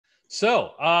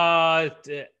So,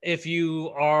 if you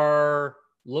are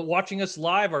watching us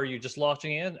live or you're just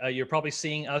watching in, you're probably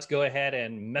seeing us go ahead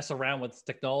and mess around with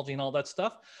technology and all that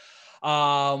stuff.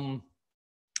 Hi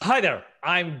there,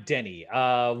 I'm Denny.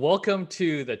 Welcome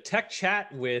to the Tech Chat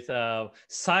with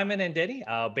Simon and Denny.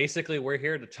 Basically, we're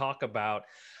here to talk about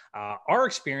our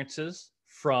experiences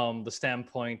from the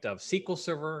standpoint of SQL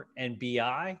Server and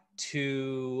BI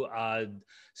to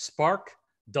Spark,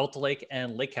 Delta Lake,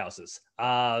 and Lakehouses.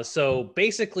 So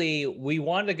basically, we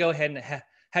wanted to go ahead and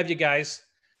have you guys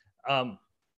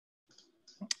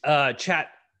chat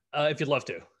if you'd love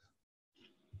to.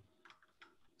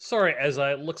 Sorry, as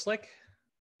it looks like.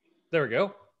 There we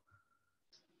go.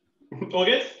 All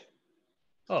good?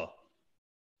 Oh,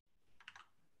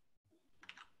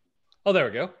 there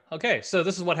we go. Okay, so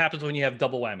this is what happens when you have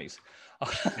double whammies.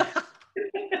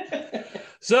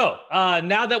 So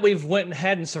now that we've went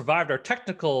ahead and survived our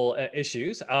technical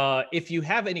issues, if you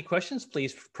have any questions,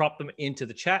 please drop them into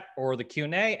the chat or the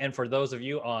Q&A. And for those of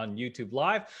you on YouTube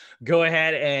Live, go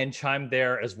ahead and chime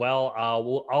there as well.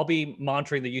 I'll be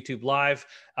monitoring the YouTube Live.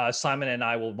 Simon and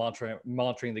I will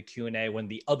monitoring the Q&A when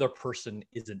the other person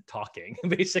isn't talking,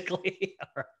 basically. All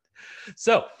right.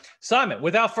 So, Simon,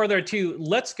 without further ado,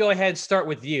 let's go ahead and start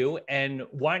with you. And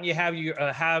why don't you have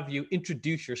you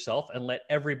introduce yourself and let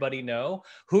everybody know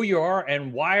who you are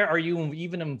and why are you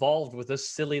even involved with this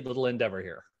silly little endeavor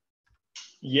here?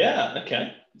 Yeah,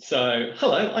 okay. So,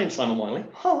 hello, I'm Simon Wiley.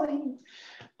 Hi.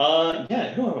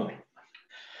 Who am I?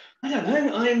 I don't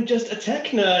know. I'm just a tech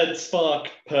nerd, Spark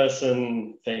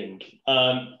person thing.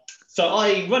 So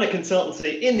I run a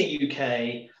consultancy in the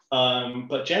UK.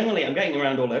 But generally, I'm getting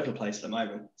around all over the place at the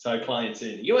moment. So clients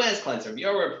in the US, clients in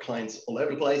Europe, clients all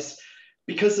over the place,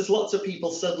 because there's lots of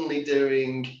people suddenly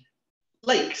doing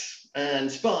lakes and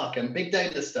Spark and big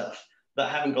data stuff that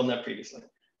haven't gone there previously.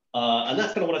 And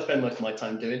that's kind of what I spend most of my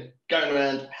time doing, going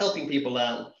around helping people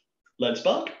out, learn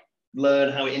Spark,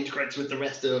 learn how it integrates with the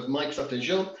rest of Microsoft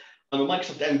Azure. I'm a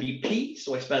Microsoft MVP,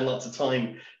 so I spend lots of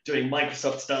time doing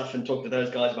Microsoft stuff and talk to those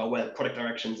guys about where product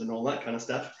directions and all that kind of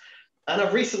stuff. And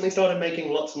I've recently started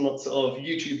making lots and lots of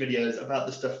YouTube videos about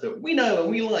the stuff that we know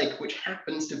and we like, which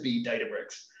happens to be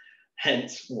Databricks.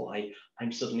 Hence why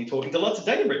I'm suddenly talking to lots of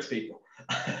Databricks people.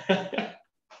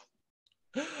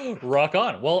 Rock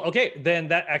on. Well, okay, then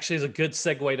that actually is a good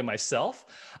segue to myself.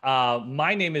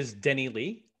 My name is Denny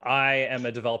Lee. I am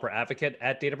a developer advocate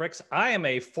at Databricks. I am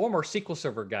a former SQL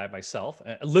Server guy myself,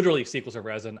 literally SQL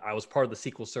Server, as in I was part of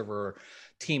the SQL Server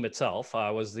team itself. I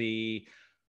was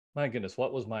my goodness,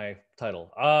 what was my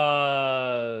title?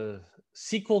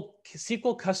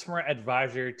 SQL Customer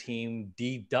Advisory Team,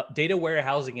 Data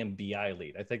Warehousing and BI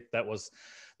Lead. I think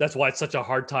that's why it's such a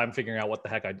hard time figuring out what the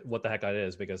heck that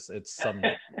is, because it's some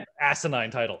asinine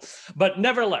title. But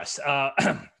nevertheless,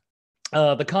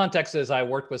 the context is I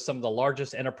worked with some of the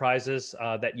largest enterprises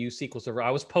that use SQL Server.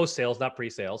 I was post-sales, not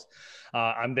pre-sales.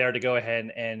 I'm there to go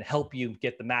ahead and help you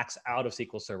get the max out of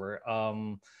SQL Server.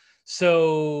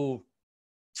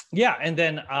 Yeah, and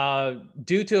then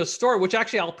due to a story, which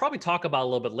actually I'll probably talk about a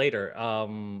little bit later,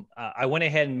 I went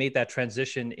ahead and made that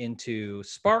transition into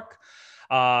Spark.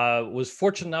 Was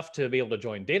fortunate enough to be able to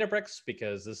join Databricks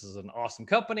because this is an awesome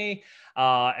company.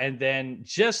 And then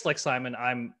just like Simon,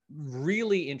 I'm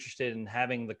really interested in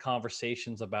having the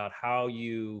conversations about how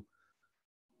you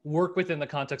work within the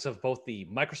context of both the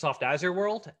Microsoft Azure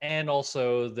world and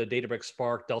also the Databricks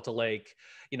Spark, Delta Lake,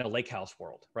 Lakehouse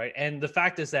world, right? And the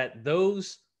fact is that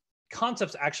those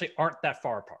concepts actually aren't that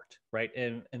far apart, right?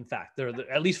 In fact, they're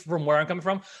at least from where I'm coming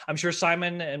from. I'm sure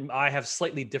Simon and I have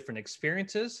slightly different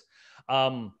experiences,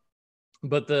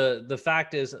 but the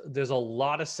fact is there's a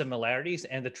lot of similarities,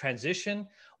 and the transition,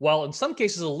 while in some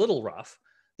cases a little rough,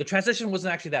 the transition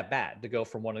wasn't actually that bad to go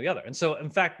from one to the other. And so,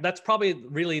 in fact, that's probably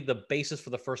really the basis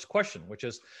for the first question, which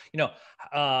is,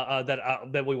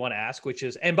 that we want to ask, which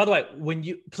is, and by the way,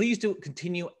 please do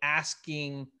continue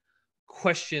asking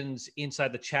questions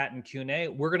inside the chat and Q&A.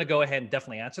 We're going to go ahead and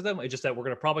definitely answer them. It's just that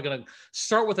we're probably going to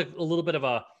start with a little bit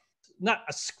of not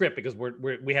a script, because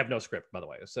we have no script, by the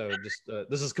way. So just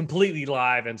this is completely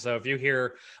live, and so if you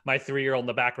hear my 3-year-old in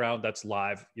the background, that's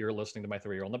live. You're listening to my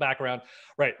 3-year-old in the background,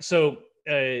 right? So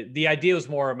the idea was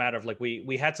more a matter of like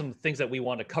we had some things that we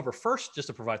want to cover first, just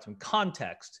to provide some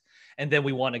context, and then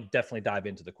we want to definitely dive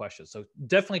into the questions. So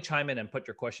definitely chime in and put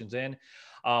your questions in.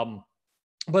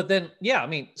 But then, yeah, I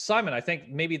mean, Simon, I think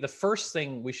maybe the first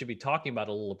thing we should be talking about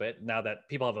a little bit, now that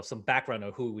people have some background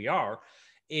of who we are,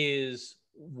 is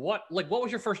what was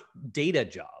your first data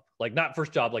job? Like not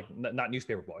first job, like not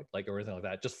newspaper boy, like or anything like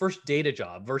that, just first data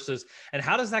job versus, and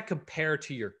how does that compare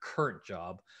to your current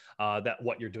job,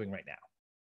 what you're doing right now?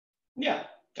 Yeah.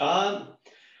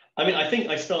 I mean, I think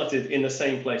I started in the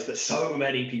same place that so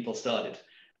many people started,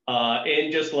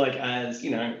 in just like as,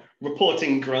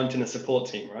 reporting grunt in a support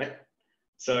team, right?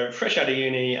 So fresh out of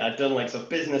uni, I'd done like sort of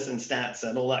business and stats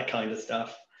and all that kind of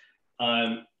stuff.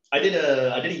 I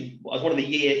was one of the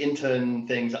year intern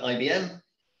things at IBM.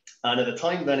 And at the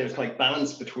time then it was like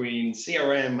balanced between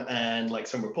CRM and like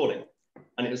some reporting.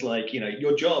 And it was like,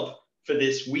 your job for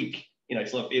this week,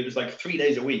 so it was like 3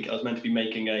 days a week. I was meant to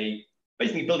be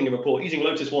basically building a report using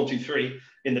Lotus 123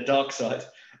 in the dark side.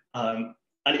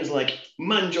 And it was like,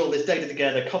 manage all this data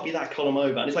together, copy that column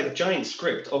over. And it's like a giant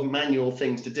script of manual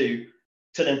things to do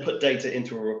to then put data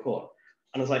into a report.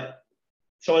 And I was like,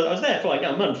 so I was there for like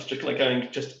a month,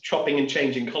 just chopping and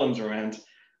changing columns around.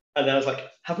 And then I was like,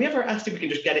 have we ever asked if we can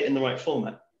just get it in the right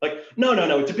format? Like, no,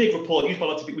 it's a big report used by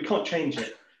lots of people. We can't change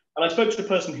it. And I spoke to the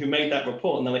person who made that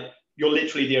report, and they're like, you're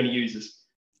literally the only users.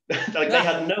 Like, they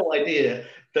had no idea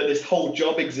that this whole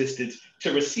job existed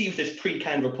to receive this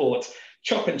pre-canned report,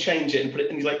 chop and change it, and put it.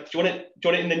 And he's like, do you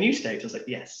want it in the new state? I was like,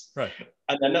 yes. Right.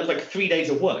 And then that was like 3 days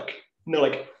of work. And they're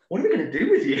like, what are we going to do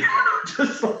with you?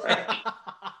 Just like.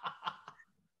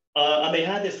 And they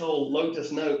had this whole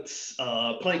Lotus Notes,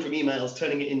 pulling from emails,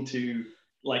 turning it into,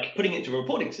 like, putting it into a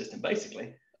reporting system,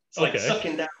 basically. So, like,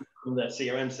 sucking down from their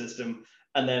CRM system,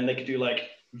 and then they could do, like,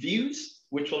 views,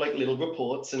 which were, like, little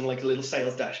reports and, like, little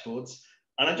sales dashboards.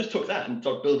 And I just took that and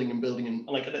started building and building. And,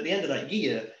 like, at the end of that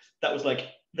year, that was, like,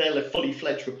 their fully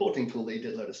fledged reporting tool they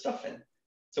did a load of stuff in.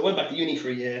 So I went back to uni for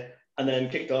a year, and then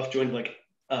kicked off, joined, like,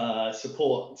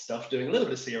 support stuff, doing a little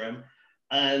bit of CRM.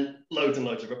 And loads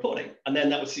of reporting. And then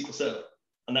that was SQL Server.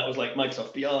 And that was like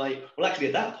Microsoft BI. Well, actually,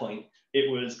 at that point,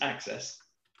 it was Access.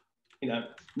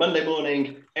 Monday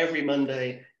morning, every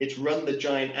Monday, it's run the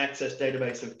giant Access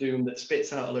database of Doom that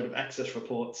spits out a load of Access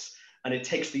reports. And it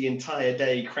takes the entire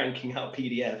day cranking out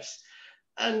PDFs.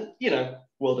 And,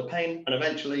 world of pain. And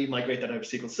eventually migrate that over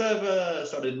to SQL Server,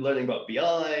 started learning about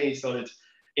BI, started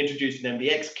introducing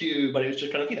MDXQ. But it was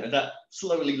just kind of, that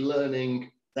slowly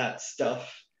learning that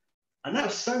stuff. And that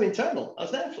was so internal. I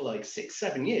was there for like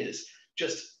 6-7 years,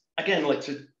 just again, like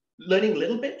to learning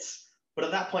little bits. But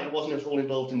at that point, I wasn't at all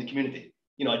involved in the community.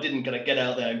 I didn't kind of get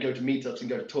out there and go to meetups and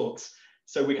go to talks.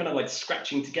 So we kind of like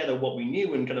scratching together what we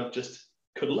knew and kind of just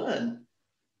could learn.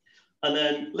 And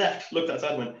then left, looked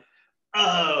outside and went,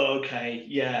 oh, okay,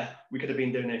 yeah, we could have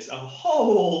been doing this a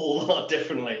whole lot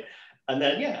differently. And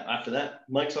then, yeah, after that,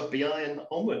 Microsoft BI and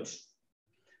onwards.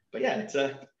 But yeah,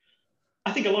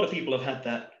 I think a lot of people have had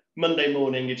that. Monday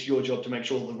morning, it's your job to make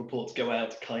sure the reports go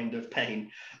out kind of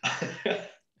pain.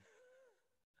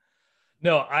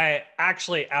 No, I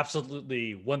actually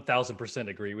absolutely 1000%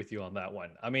 agree with you on that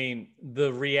one. I mean,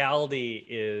 the reality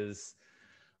is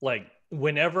like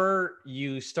whenever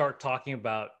you start talking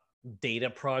about data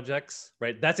projects,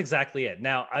 right? That's exactly it.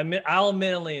 Now, I'll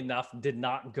admittedly enough did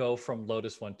not go from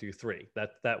Lotus 123.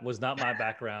 That was not my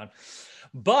background.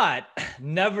 But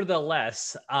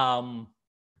nevertheless,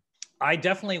 I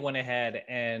definitely went ahead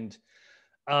and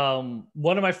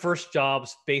one of my first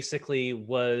jobs basically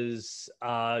was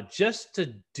just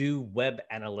to do web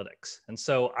analytics. And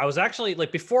so I was actually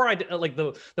like, before I did, like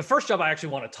the first job I actually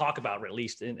want to talk about, at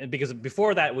least, and because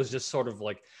before that was just sort of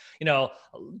like,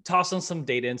 tossing some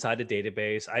data inside a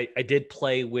database. I did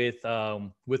play with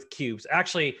cubes.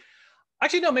 Actually,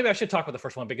 no, maybe I should talk about the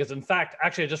first one, because in fact,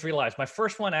 actually, I just realized my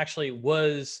first one actually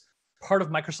was part of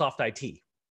Microsoft IT.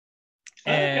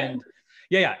 And okay.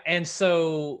 yeah. And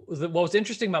so what was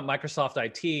interesting about Microsoft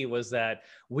IT was that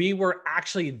we were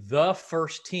actually the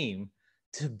first team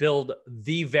to build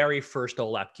the very first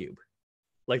OLAP cube,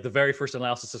 like the very first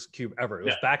analysis cube ever. It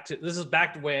was this is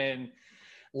back when,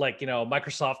 like,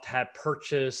 Microsoft had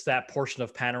purchased that portion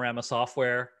of Panorama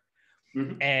software.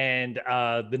 Mm-hmm. And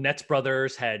the Netz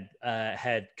brothers had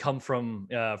come from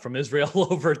Israel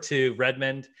over to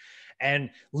Redmond.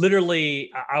 And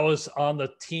literally, I was on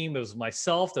the team. It was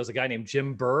myself. There was a guy named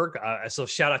Jim Berg. So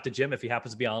shout out to Jim if he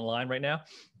happens to be online right now.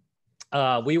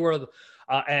 We were,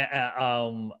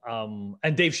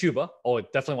 and Dave Shuba. Oh, I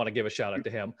definitely want to give a shout out to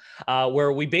him.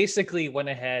 Where we basically went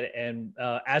ahead and,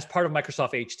 as part of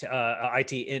Microsoft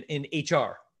IT in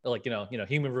HR, like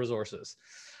human resources.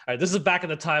 All right, this is back in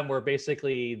the time where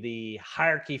basically the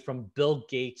hierarchy from Bill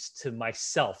Gates to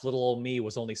myself, little old me,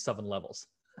 was only 7 levels.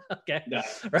 Okay. Yeah.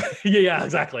 Right. Yeah,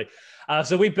 exactly.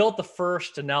 So we built the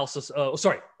first analysis,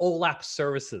 OLAP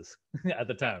services at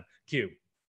the time, Cube.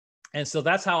 And so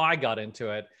that's how I got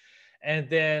into it. And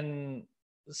then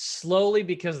slowly,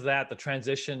 because of that, the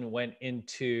transition went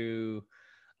into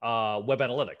web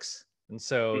analytics. And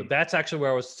so that's actually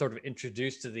where I was sort of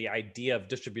introduced to the idea of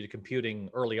distributed computing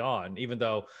early on, even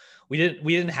though we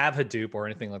didn't have Hadoop or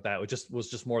anything like that. It was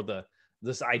just more the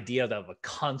this idea of a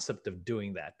concept of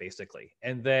doing that basically.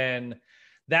 And then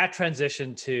that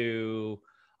transitioned to,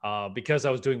 because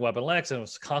I was doing web and Linux and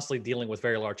was constantly dealing with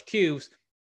very large cubes,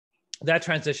 that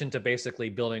transitioned to basically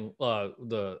building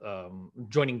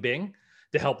joining Bing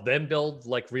to help them build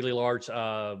like really large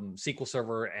SQL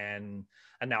Server and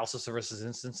analysis services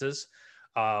instances.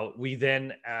 We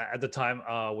then, at the time,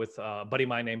 with a buddy of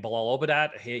mine named Bilal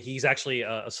Obadat, he's actually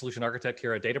a solution architect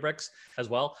here at Databricks as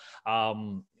well.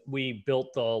 We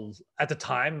built at the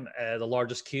time, the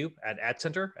largest cube at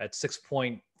Center at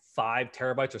 6.5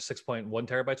 terabytes or 6.1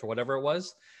 terabytes or whatever it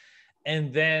was.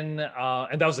 And then,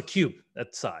 and that was a cube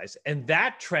that size. And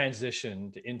that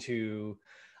transitioned into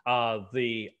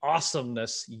the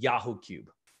awesomeness Yahoo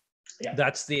Cube. Yeah.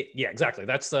 Exactly.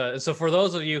 So for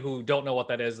those of you who don't know what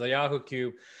that is, the Yahoo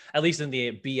Cube, at least in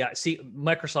the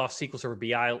Microsoft SQL Server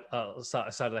BI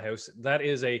side of the house, that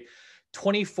is a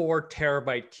 24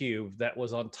 terabyte cube that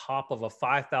was on top of a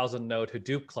 5,000 node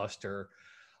Hadoop cluster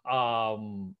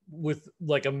with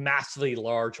like a massively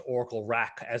large Oracle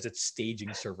rack as its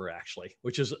staging server, actually,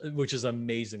 which is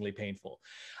amazingly painful.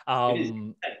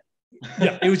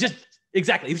 Yeah, it was just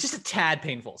a tad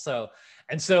painful. So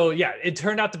yeah, it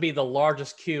turned out to be the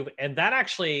largest cube, and that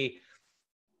actually,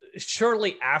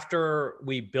 shortly after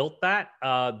we built that,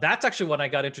 that's actually when I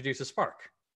got introduced to Spark.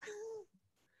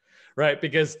 Right,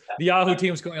 because the Yahoo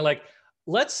team was going like,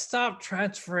 let's stop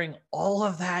transferring all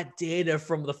of that data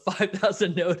from the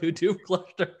 5,000 node Hadoop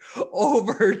cluster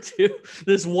over to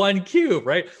this one cube,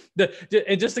 right?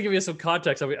 And just to give you some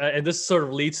context, I mean, and this sort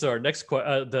of leads to our next,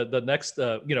 the next,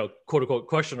 quote unquote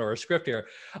question or a script here.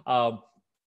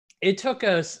 It took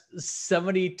us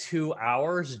 72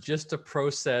 hours just to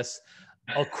process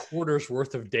a quarter's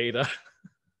worth of data.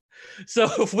 So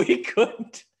if we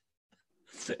couldn't,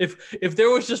 if there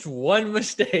was just one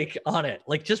mistake on it,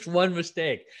 like just one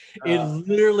mistake, it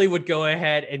literally would go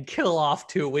ahead and kill off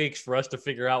 2 weeks for us to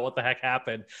figure out what the heck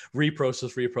happened,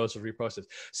 reprocess.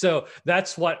 So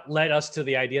that's what led us to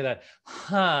the idea that,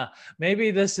 maybe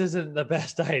this isn't the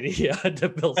best idea to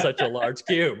build such a large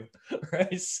cube,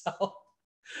 right? So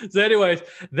anyways,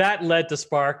 that led to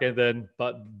Spark, and then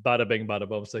bada bing, bada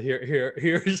boom. So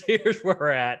here's where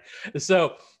we're at.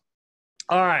 So,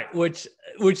 all right, which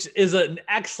is an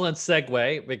excellent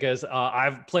segue, because I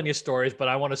have plenty of stories, but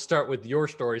I want to start with your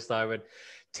story, Simon.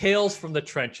 Tales from the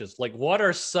trenches. Like, what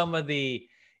are some of the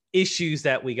issues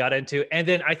that we got into? And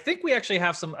then I think we actually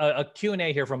have a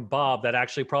Q&A here from Bob that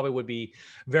actually probably would be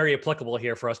very applicable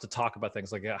here for us to talk about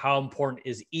things like how important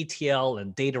is ETL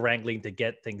and data wrangling to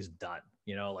get things done?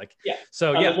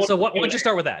 So why don't you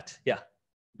start with that? Yeah.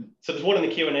 So there's one in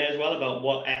the Q&A as well about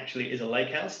what actually is a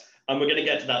lakehouse, and we're going to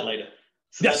get to that later.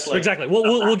 So yes, exactly.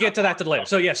 We'll get to that later.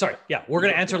 So yeah, sorry. Yeah, we're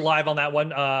going to answer live on that one.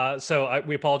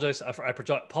 We apologize. I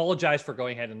apologize for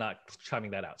going ahead and not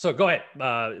chiming that out. So go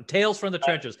ahead. Tales from the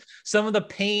trenches. Some of the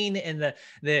pain and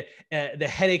the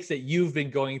headaches that you've been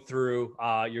going through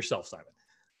yourself, Simon.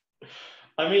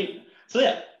 I mean, so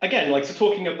yeah, again, like, so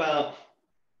talking about,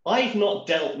 I've not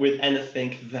dealt with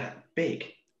anything that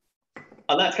big.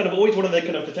 And that's kind of always one of the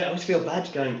kind of, I always feel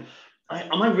bad going,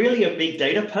 am I really a big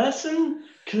data person?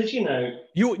 Because you are.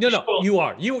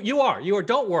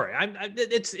 Don't worry.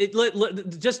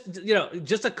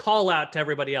 Just a call out to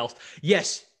everybody else.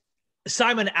 Yes,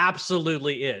 Simon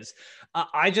absolutely is.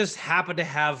 I just happen to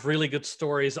have really good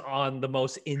stories on the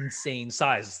most insane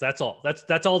sizes. That's all.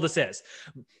 That's all this is.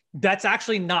 That's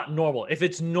actually not normal. If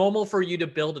it's normal for you to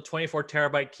build a 24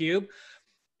 terabyte cube,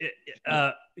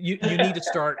 you need to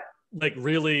start like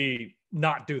really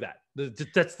not do that.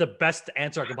 That's the best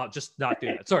answer I can about. Just not do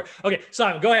that. Sorry. Okay,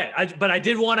 Simon, go ahead. But I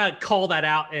did want to call that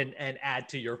out and add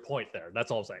to your point there. That's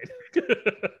all I'm saying.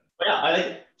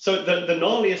 Yeah. So the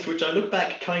gnarliest, which I look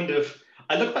back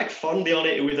fondly on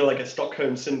it. It was like a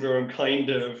Stockholm syndrome kind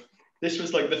of. This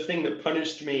was like the thing that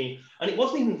punished me, and it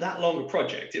wasn't even that long a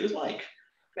project. It was like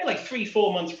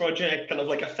 3-4 months project, kind of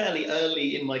like a fairly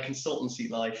early in my consultancy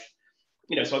life.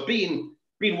 So I've been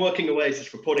working away as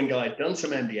a reporting guy, done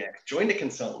some MDX, joined a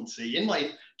consultancy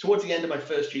towards the end of my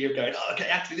first year going, okay,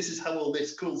 actually, this is how all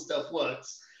this cool stuff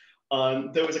works.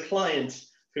 There was a client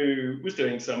who was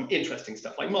doing some interesting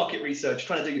stuff, like market research,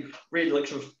 trying to do really we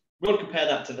want to compare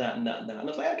that to that and that and that. And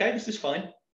I was like, okay, this is fine.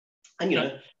 And,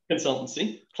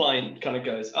 consultancy, client kind of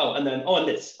goes, and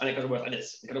this, and it got to work like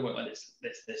this, it got to work like this.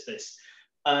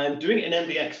 And doing it in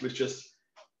MDX was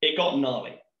it got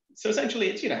gnarly. So essentially,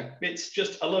 it's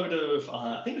just a load of,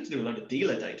 I think it's to do a load of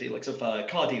dealer data, like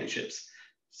car dealerships,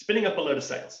 spinning up a load of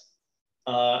sales.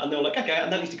 And they were like, okay,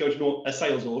 and that needs to go to a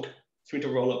sales org. So we need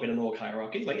to roll up in an org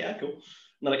hierarchy. Like, yeah, cool.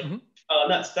 And they're like,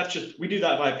 that's just, we do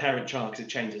that via parent chart because it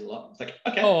changes a lot. It's like,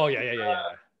 okay. Oh,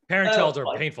 yeah. Parent-child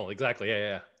are painful. Exactly.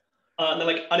 Yeah. And they're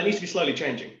like, and it needs to be slowly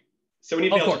changing. So we need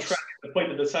to be Of able to course. track the point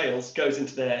that the sails goes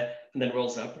into there and then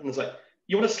rolls up. And it's like,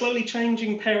 you want a slowly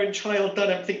changing parent-child done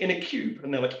everything in a cube?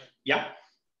 And they're like, yeah.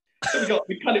 So we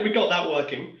got that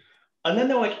working. And then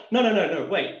they're like, no,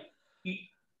 wait.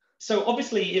 So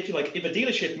obviously, if a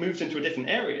dealership moves into a different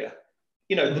area,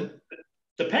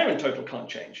 the parent total can't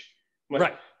change. Like,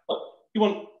 right. Oh, you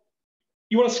want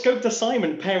a scoped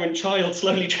assignment, parent-child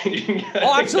slowly changing.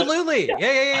 Oh, absolutely.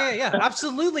 Yeah.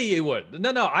 Absolutely, you would.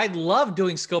 No. I love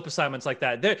doing scope assignments like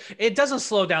that. It doesn't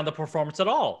slow down the performance at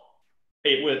all.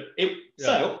 It would.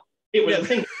 So it was a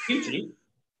thing of beauty.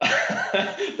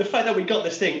 The fact that we got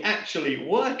this thing actually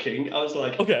working, I was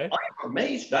like, okay, I'm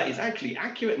amazed that is actually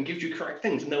accurate and gives you correct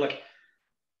things. And they're like,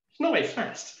 it's not very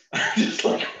fast. I'm just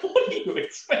like, what do you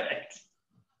expect?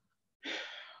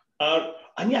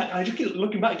 And yeah, I just keep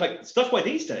looking back, like stuff like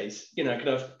these days, kind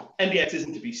of MDX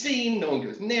isn't to be seen, no one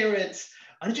goes near it.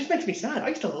 And it just makes me sad. I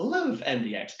used to love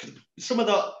MDX because some of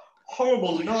the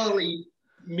horrible, gnarly,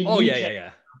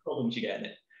 problems you get in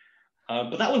it.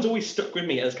 But that one's always stuck with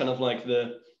me as kind of like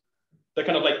the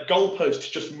kind of like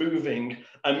goalposts just moving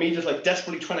and me just like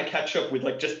desperately trying to catch up with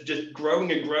like just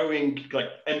growing and growing like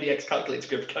MDX calculator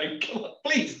script going, come on,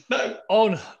 please, no.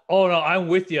 Oh no, I'm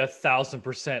with you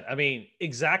 1,000%. I mean,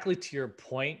 exactly to your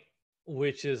point,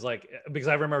 which is like, because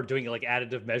I remember doing like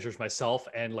additive measures myself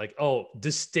and like,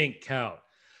 distinct count.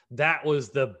 That was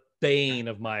the bane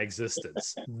of my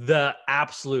existence, the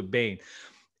absolute bane.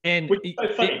 And which is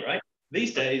so funny, right?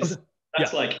 These days,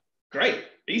 that's like, great.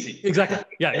 Easy. Exactly.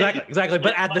 Yeah, exactly.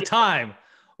 But at the time,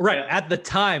 at the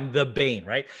time, the bane,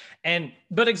 right?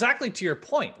 But exactly to your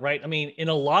point, right? I mean, in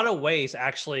a lot of ways,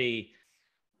 actually,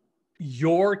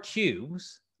 your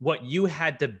cubes, what you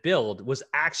had to build was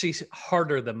actually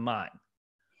harder than mine,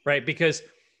 right? Because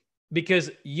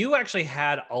you actually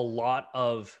had a lot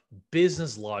of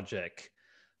business logic,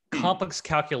 complex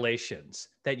calculations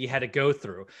that you had to go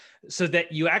through so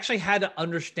that you actually had to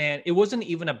understand. It wasn't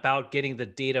even about getting the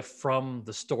data from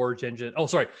the storage engine. Oh,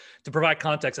 sorry. To provide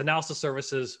context, analysis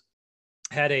services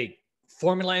had a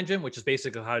formula engine, which is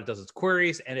basically how it does its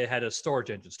queries, and it had a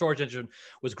storage engine. Storage engine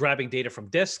was grabbing data from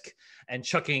disk and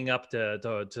chucking up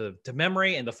to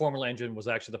memory, and the formula engine was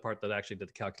actually the part that actually did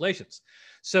the calculations.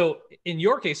 So in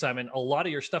your case, Simon, a lot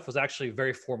of your stuff was actually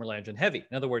very formula engine heavy.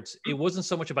 In other words, it wasn't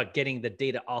so much about getting the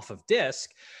data off of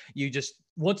disk. You just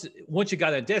once you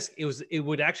got on disk, it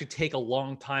would actually take a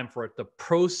long time for it to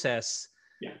process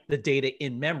the data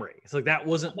in memory. It's like that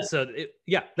wasn't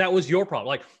that was your problem.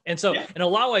 Like, and so in a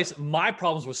lot of ways, my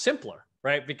problems were simpler,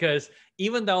 right? Because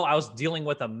even though I was dealing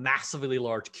with a massively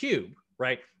large cube,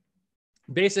 right?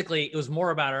 Basically, it was more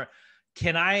about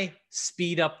can I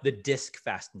speed up the disk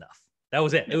fast enough? That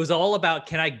was it. It was all about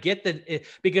can I get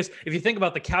because if you think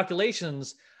about the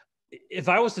calculations, if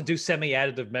I was to do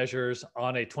semi-additive measures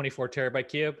on a 24 terabyte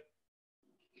cube,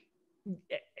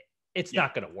 it's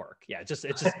not going to work. It's just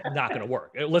not going to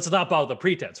work. Let's not bother the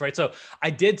pretense, right? So I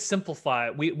did simplify.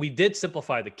 We did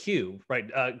simplify the cube, right?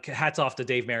 Hats off to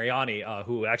Dave Mariani,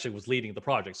 who actually was leading the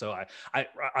project. So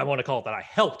I want to call it that I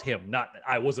helped him, not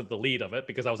I wasn't the lead of it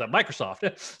because I was at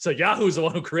Microsoft. So Yahoo's the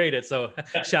one who created it. So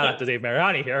shout out to Dave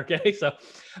Mariani here. Okay, so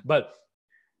but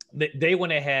they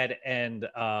went ahead and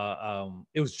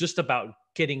it was just about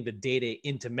getting the data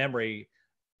into memory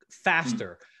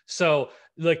faster. So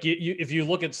like if you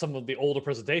look at some of the older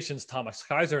presentations Thomas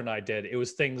Kaiser and I did, it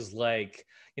was things like,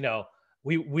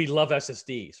 we love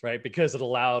SSDs, right? Because it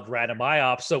allowed random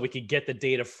IOPS so we could get the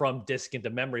data from disk into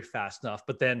memory fast enough.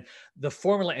 But then the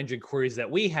formula engine queries that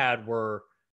we had were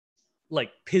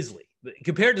like pizzly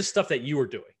compared to stuff that you were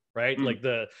doing, right? Like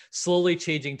the slowly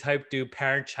changing type 2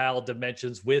 parent-child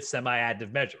dimensions with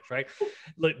semi-additive measures, right?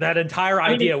 Like that entire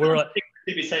idea, we were like,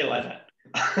 did you say it like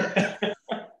that?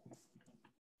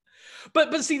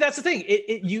 But see, that's the thing.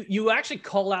 You actually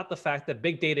call out the fact that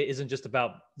big data isn't just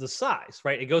about the size,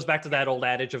 right? It goes back to that old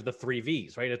adage of the 3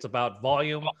 V's, right? It's about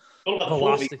volume,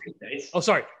 velocity. Oh,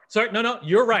 sorry. No,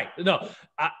 you're right. No,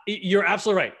 you're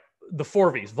absolutely right. The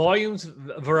 4 V's: volumes,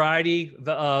 variety,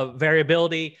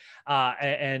 variability,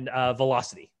 and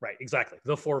velocity. Right? Exactly.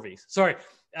 The 4 V's. Sorry.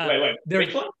 Wait.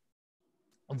 Which one?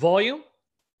 Volume.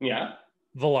 Yeah.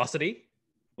 Velocity.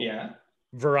 Yeah.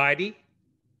 Variety.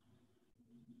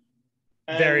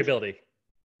 Variability.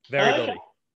 Okay.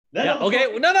 Yeah.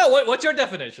 Okay. No. What's your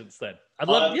definitions then? I'd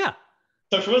love.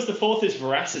 So for us, the fourth is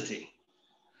veracity.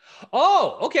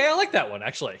 Oh, okay. I like that one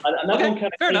actually. And that one kind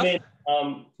of fair enough.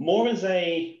 In, more as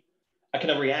a kind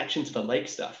of reaction to the lake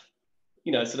stuff.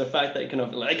 So the fact that kind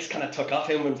of lakes kind of took off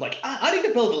him and was like, I need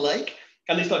to build a lake.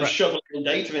 And they started Right. shoveling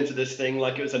data into this thing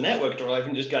like it was a network drive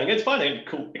and just going, it's fine,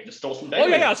 cool, we can just store some data. Oh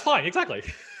yeah, it's fine, exactly.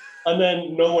 And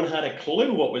then no one had a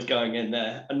clue what was going in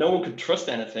there, and no one could trust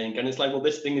anything. And it's like, well,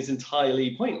 this thing is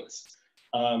entirely pointless.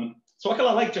 So I kind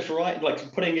of like just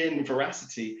like putting in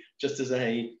veracity just as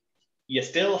you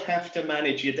still have to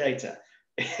manage your data.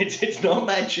 It's not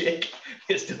magic.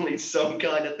 It still needs some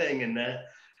kind of thing in there.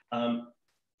 And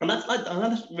that's like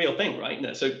another real thing,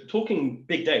 right? So talking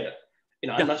big data,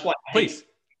 Yeah, and that's why I hate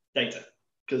data.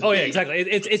 Oh yeah, exactly.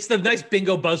 It's the nice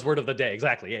bingo buzzword of the day.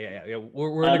 Exactly. Yeah.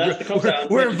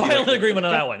 We're in violent agreement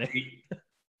on that one.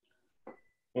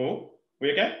 Oh,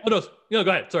 we okay? Oh no, go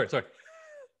ahead. Sorry.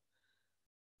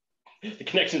 The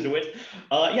connections are weird.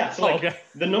 So okay.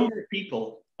 The number of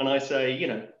people, and I say,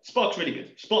 Spark's really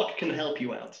good. Spark can help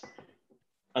you out.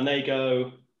 And they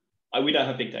go, we don't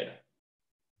have big data.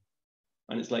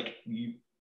 And it's like,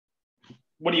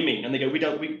 what do you mean? And they go,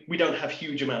 we don't have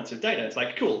huge amounts of data. It's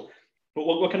like, cool. But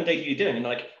what kind of data are you doing? And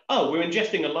like, we're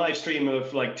ingesting a live stream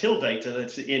of like till data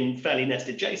that's in fairly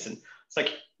nested JSON. It's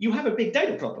like, you have a big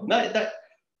data problem.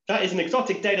 That is an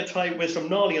exotic data type with some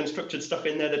gnarly unstructured stuff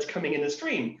in there that's coming in the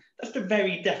stream. That's the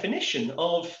very definition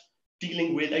of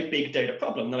dealing with a big data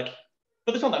problem. And they're like,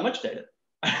 but there's not that much data.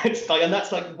 And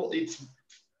that's like what it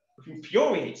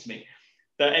infuriates me,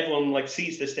 that everyone like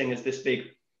sees this thing as this big.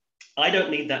 I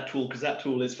don't need that tool because that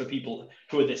tool is for people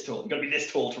who are this tall. You've got to be this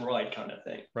tall to ride kind of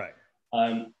thing. Right.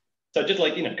 So just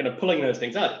like, kind of pulling those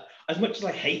things out. As much as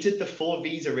I hated the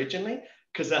 4Vs originally,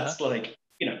 because that's like,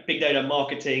 big data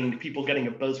marketing, people getting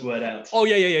a buzzword out. Oh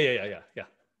yeah.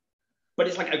 But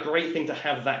it's like a great thing to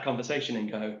have that conversation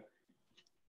and go,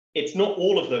 it's not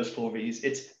all of those 4Vs,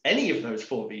 it's any of those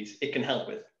 4Vs it can help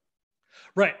with.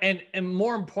 Right. And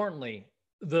more importantly,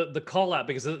 the call out,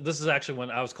 because this is actually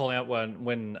when I was calling out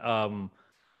when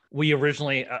we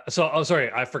originally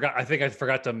sorry, I think I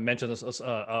forgot to mention this,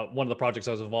 one of the projects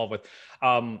I was involved with.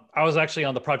 I was actually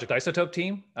on the Project Isotope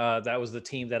team. That was the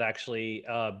team that actually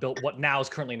built what now is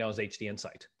currently known as HD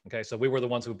Insight. Okay, so we were the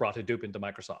ones who brought Hadoop into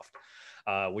Microsoft,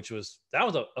 which was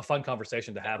a fun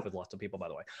conversation to have with lots of people, by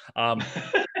the way.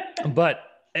 But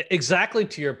exactly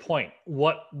to your point,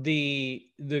 what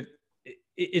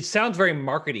it sounds very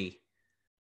markety.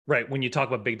 Right. When you talk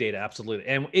about big data, absolutely.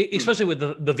 And especially with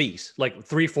the V's, like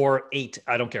 3, 4, 8,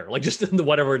 I don't care. Like just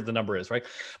whatever the number is. Right.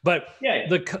 But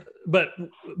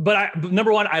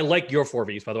number one, I like your 4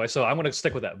 V's, by the way. So I'm going to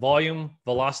stick with that: volume,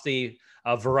 velocity,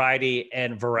 variety,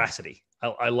 and veracity.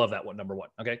 I love that one. Number one.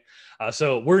 Okay.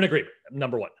 So we're in agreement.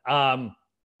 Number one.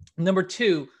 Number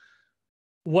two,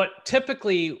 what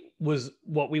typically was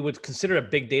what we would consider a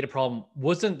big data problem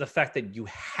wasn't the fact that you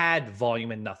had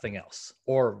volume and nothing else,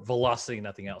 or velocity and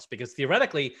nothing else, because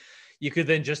theoretically you could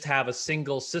then just have a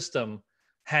single system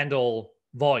handle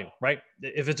volume, right?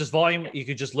 If it's just volume, you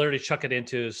could just literally chuck it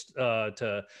into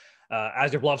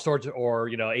Azure Blob Storage or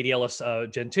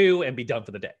ADLS Gen 2 and be done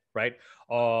for the day, right?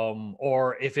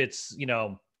 Or if it's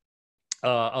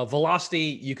a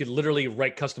velocity, you could literally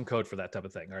write custom code for that type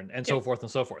of thing, and so forth and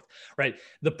so forth, right?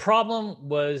 The problem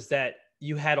was that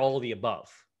you had all of the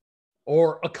above,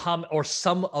 or or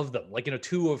some of them, like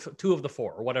two of the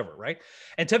 4 or whatever, right?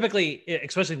 And typically,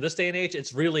 especially in this day and age,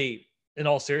 it's really, in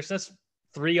all seriousness,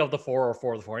 3 of the 4 or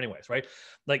 4 of the 4 anyways, right?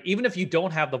 Like even if you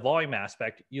don't have the volume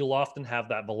aspect, you'll often have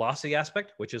that velocity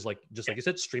aspect, which is like you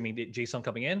said, streaming JSON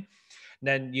coming in. And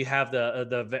then you have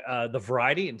the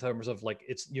variety in terms of like,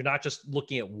 you're not just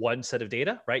looking at one set of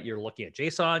data, right? You're looking at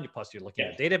JSON, plus you're looking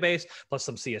at a database, plus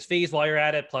some CSVs while you're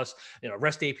at it, plus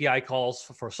REST API calls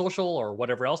for social or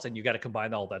whatever else, and you got to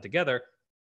combine all that together.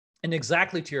 And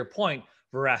exactly to your point,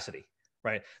 veracity,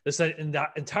 right? This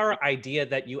entire idea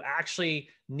that you actually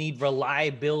need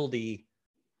reliability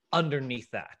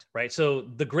underneath that, right? So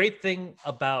the great thing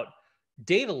about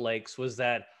data lakes was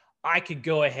that I could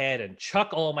go ahead and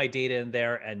chuck all my data in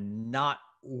there and not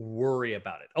worry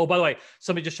about it. Oh, by the way,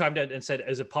 somebody just chimed in and said,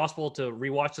 is it possible to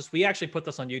rewatch this? We actually put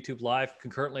this on YouTube live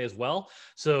concurrently as well.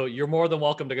 So you're more than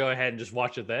welcome to go ahead and just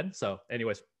watch it then. So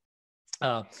anyways,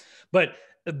 but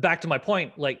back to my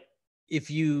point, like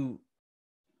if you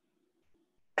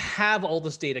have all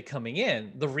this data coming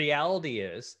in, the reality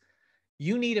is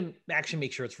you need to actually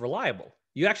make sure it's reliable.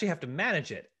 You actually have to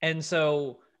manage it. And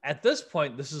so at this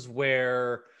point, this is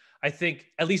where I think,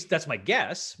 at least that's my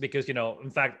guess, because, in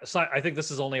fact, I think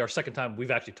this is only our second time we've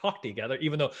actually talked together,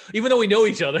 even though we know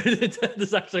each other. This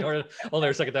is actually only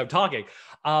our second time talking.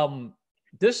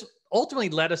 This ultimately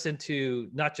led us into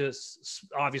not just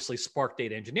obviously Spark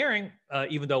data engineering,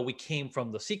 even though we came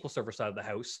from the SQL Server side of the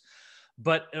house,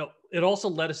 but it also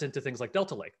led us into things like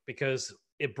Delta Lake, because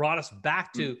it brought us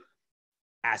back to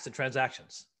ACID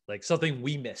transactions, like something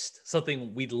we missed,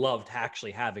 something we loved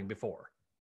actually having before.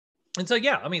 And so,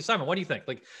 yeah, I mean, Simon, what do you think?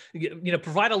 Like,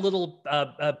 provide a little,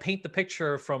 paint the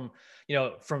picture from,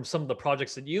 from some of the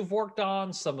projects that you've worked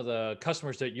on, some of the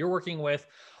customers that you're working with,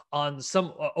 on some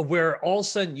where all of a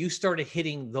sudden you started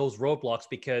hitting those roadblocks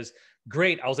because,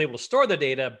 great, I was able to store the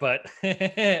data, but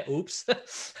oops,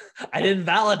 I didn't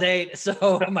validate,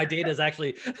 so my data is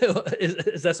actually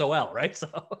is SOL, right? So.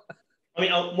 I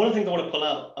mean, one of the things I want to pull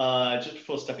out just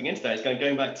before stepping into that is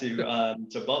going back to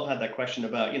so Bob had that question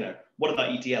about, what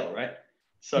about ETL, right?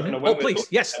 So kind of when Oh, please,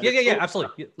 yes, yeah,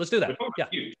 absolutely. Let's do that. We're talking Yeah.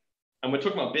 about huge, and we're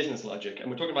talking about business logic, and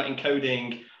we're talking about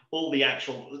encoding all the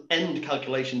actual end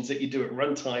calculations that you do at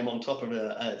runtime on top of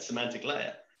a semantic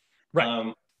layer.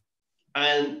 Right.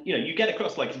 And you get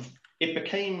across like you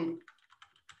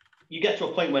get to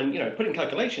a point when putting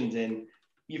calculations in,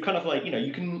 you kind of like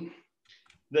you can.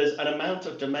 There's an amount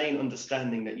of domain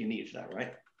understanding that you need for that,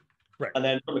 right? Right. And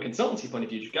then from a consultancy point of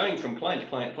view, just going from client to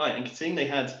client to client and seeing they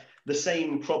had the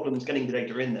same problems getting the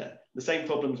data in there, the same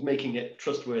problems making it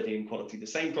trustworthy and quality, the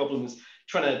same problems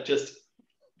trying to just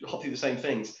hop through the same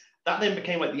things. That then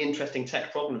became like the interesting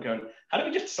tech problem of going, how do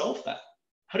we just solve that?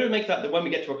 How do we make that when we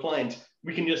get to a client,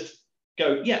 we can just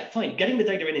go, yeah, fine, getting the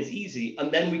data in is easy,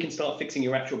 and then we can start fixing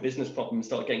your actual business problem and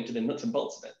start getting to the nuts and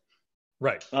bolts of it.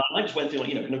 Right. I just went through,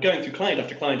 kind of going through client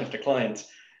after client after client,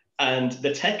 and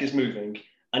the tech is moving.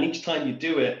 And each time you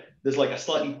do it, there's like a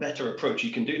slightly better approach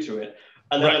you can do to it.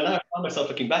 And then I now find myself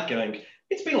looking back going,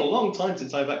 it's been a long time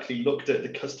since I've actually looked at the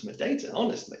customer data,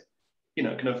 honestly.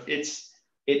 Kind of it's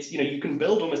you can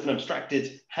build almost an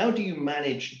abstracted, how do you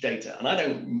manage data? And I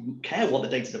don't care what the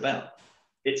data's about.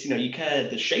 It's, you care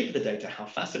the shape of the data, how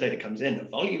fast the data comes in, the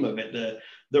volume of it,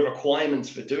 the requirements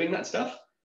for doing that stuff.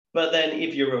 But then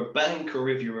if you're a bank or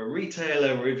if you're a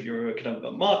retailer or if you're a kind of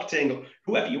a marketing or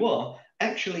whoever you are,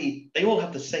 actually, they all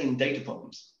have the same data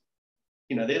problems.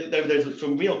 There's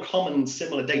some real common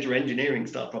similar data engineering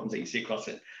style problems that you see across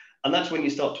it. And that's when you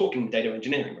start talking data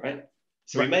engineering, right?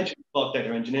 So we mentioned Spark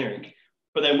data engineering,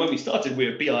 but then when we started, we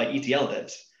were BI ETL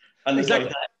devs. And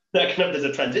exactly. That kind of there's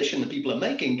a transition that people are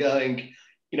making going,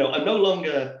 I'm no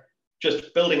longer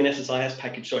just building an SSIS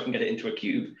package so I can get it into a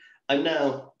cube. I'm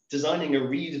now designing a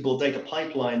readable data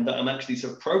pipeline that I'm actually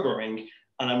sort of programming,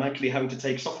 and I'm actually having to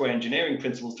take software engineering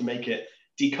principles to make it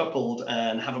decoupled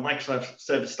and have a Microsoft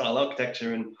service style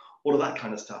architecture and all of that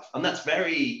kind of stuff. And that's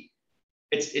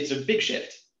it's a big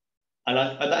shift. And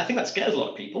I think that scares a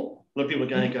lot of people. A lot of people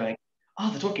are going,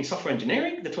 oh, they're talking software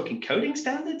engineering, they're talking coding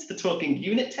standards, they're talking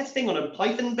unit testing on a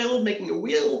Python build, making a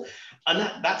wheel. And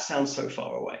that sounds so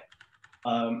far away.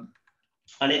 And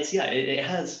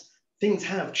things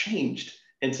have changed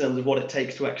in terms of what it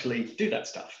takes to actually do that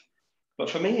stuff. But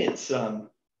for me, it's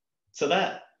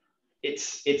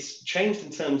changed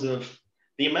in terms of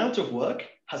the amount of work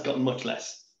has gotten much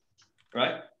less,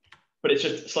 right? But it's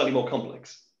just slightly more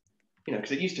complex,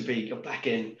 because it used to be back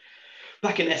in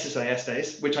SSIS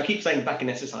days, which I keep saying back in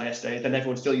SSIS days, then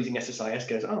everyone's still using SSIS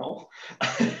goes, oh,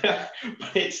 but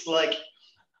it's like,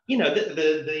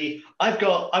 I've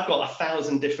got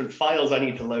 1,000 different files I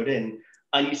need to load in,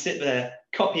 and you sit there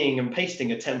copying and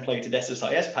pasting a templated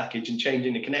SSIS package and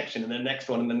changing the connection and then the next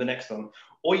one and then the next one,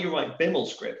 or you write BIML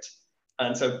script.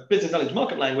 And so business knowledge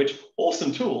markup language,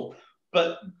 awesome tool,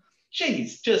 but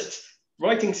geez, just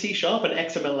writing C# and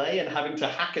XMLA and having to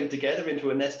hack them together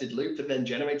into a nested loop that then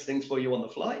generates things for you on the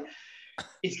fly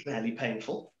is fairly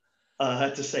painful,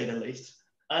 to say the least.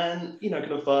 And,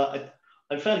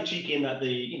 I'm fairly cheeky in that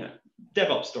the,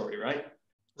 DevOps story, right?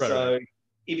 So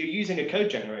if you're using a code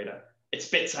generator, it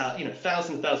spits out,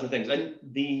 thousands of things. And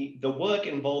the work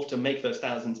involved to make those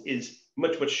thousands is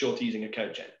much, much shorter using a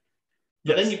code gen.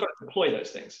 But then you've got to deploy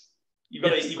those things. You've got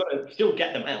to still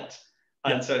get them out.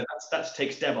 And so that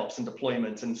takes DevOps and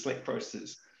deployment and slick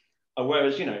processes.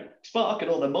 Whereas, Spark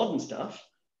and all the modern stuff,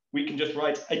 we can just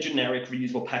write a generic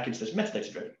reusable package that's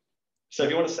metadata driven. So if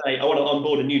you want to say, I want to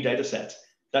onboard a new data set,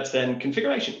 that's then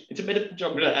configuration. It's a bit of,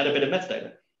 I'm going to add a bit of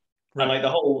metadata. Right. And like the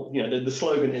whole, the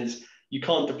slogan is, you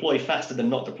can't deploy faster than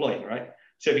not deploying, right?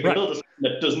 So if you can build a system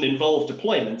that doesn't involve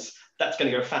deployments, that's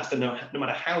going to go faster no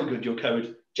matter how good your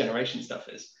code generation stuff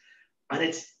is. And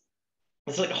it's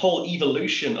like a whole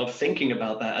evolution of thinking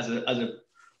about that as a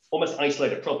almost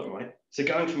isolated problem, right? So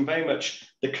going from very much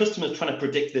the customer's trying to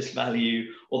predict this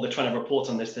value or they're trying to report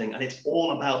on this thing, and it's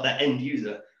all about that end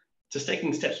user, to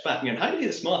taking steps back and how do you do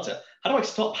this smarter? How do I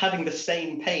stop having the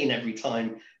same pain every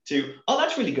time to, oh,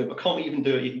 that's really good, but can't we even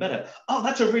do it even better? Oh,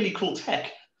 that's a really cool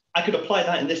tech. I could apply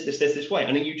that in this way.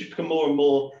 And then you just become more and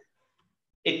more,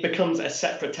 it becomes a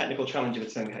separate technical challenge in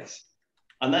its own case.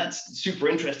 And that's super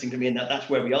interesting to me, and that's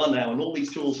where we are now. And all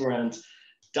these tools around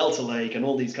Delta Lake, and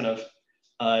all these kind of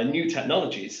new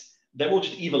technologies, they're all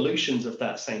just evolutions of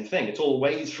that same thing. It's all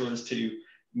ways for us to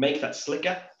make that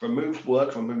slicker, remove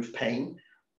work, remove pain.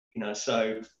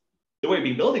 So the way we've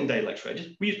been building data lakes,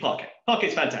 we use Parquet.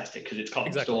 Parquet's fantastic because it's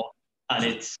carbon store and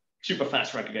it's super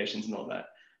fast for aggregations and all that.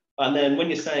 And then when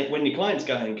your client's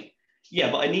going, yeah,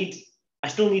 but I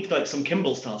still need like some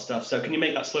Kimball style stuff. So can you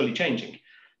make that slowly changing?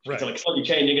 Right. It's like slowly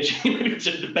changing. It's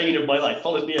just the bane of my life,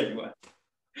 follows me everywhere.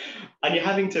 And you're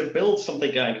having to build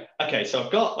something going, okay, so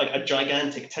I've got like a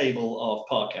gigantic table of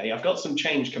Parquet. I've got some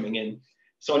change coming in.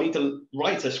 So I need to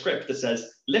write a script that says,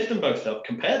 lift them both up,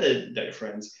 compare the data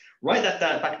frames, write that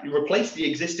back, replace the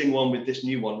existing one with this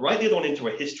new one, write the other one into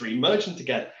a history, merge them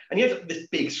together. And you have this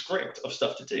big script of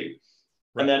stuff to do.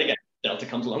 Right. And then again, Delta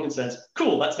comes along and says,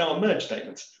 cool, that's now a merge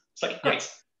statement. It's like, great.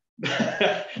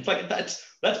 It's like,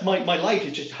 that's my life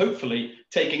is just hopefully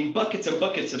taking buckets and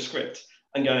buckets of script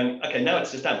and going, okay, now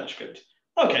it's just that much script.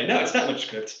 Okay, now it's that much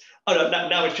script. Oh no,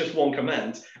 now it's just one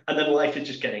command. And then life is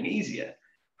just getting easier.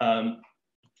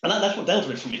 And that's what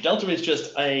Delta is for me. Delta is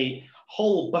just a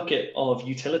whole bucket of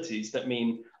utilities that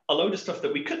mean a load of stuff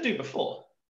that we could do before,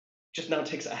 just now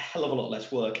takes a hell of a lot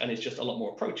less work and it's just a lot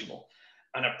more approachable.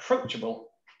 And approachable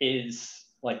is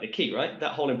like the key, right?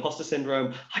 That whole imposter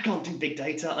syndrome. I can't do big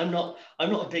data. I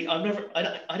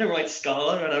don't write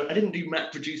Scala. I didn't do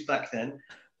MapReduce back then.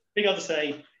 Being able to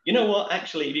say, you know what,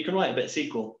 actually, if you can write a bit of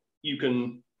SQL, you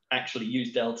can actually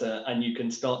use Delta and you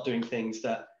can start doing things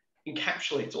that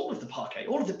encapsulates all of the Parquet,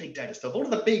 all of the big data stuff, all of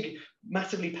the big,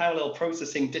 massively parallel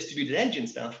processing distributed engine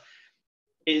stuff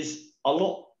is a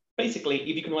lot. Basically,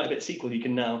 if you can write a bit of SQL, you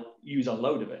can now use a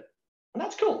load of it. And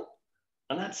that's cool.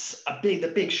 And that's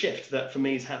the big shift that for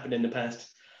me has happened in the past.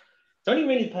 It's only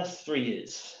really the past 3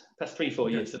 years, past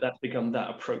 3-4 years that's become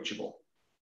that approachable.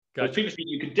 Gotcha. Previously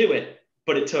you could do it,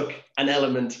 but it took an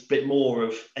element, bit more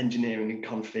of engineering and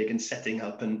config and setting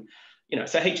up and,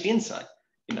 so HD Insight,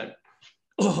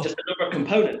 just the number of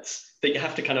components that you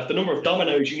have to the number of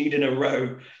dominoes you need in a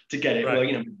row to get it.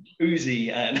 Right. Well,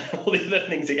 Uzi and all the other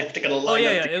things that you have to line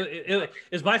up. It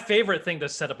is my favorite thing to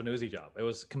set up an Uzi job. It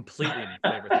was completely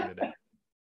my favorite thing to do.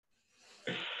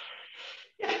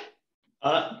 Yeah.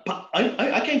 But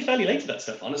I came fairly late to that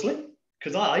stuff, honestly,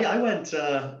 because I went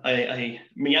a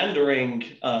meandering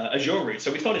Azure route.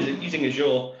 So we started using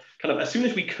Azure as soon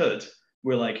as we could.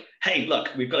 We're like, hey, look,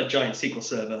 we've got a giant SQL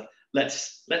server.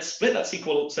 Let's split that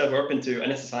SQL server up into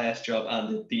an SSIS job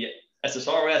and the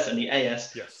SSRS and the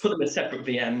AS, put them as separate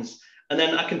VMs, and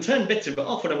then I can turn bits of it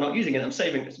off when I'm not using it. I'm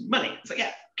saving money. It's like,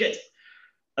 yeah, good.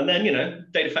 And then,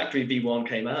 Data Factory V1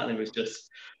 came out and it was just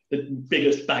the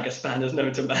biggest bag of spanners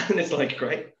known to man. It's like,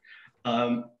 great.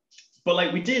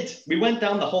 But we went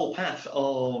down the whole path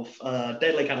of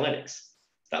data lake analytics.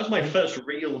 That was my first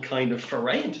real kind of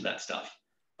foray into that stuff.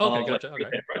 Okay, gotcha.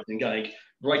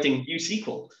 Writing new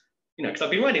SQL. Because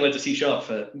I've been writing loads of C#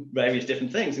 for various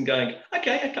different things and going,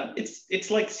 okay,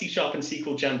 it's like C# and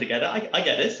SQL jammed together. I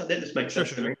get this. I think this makes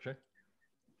sense to me. Sure.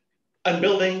 And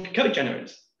building code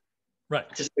generators. Right.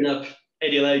 To spin up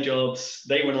ADLA jobs,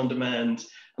 they run on demand.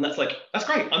 And that's great.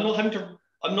 I'm not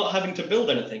having to build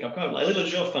anything. I've got a little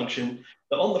Azure function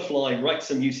that on the fly writes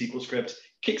some new SQL script,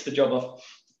 kicks the job off.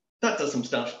 That does some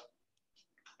stuff.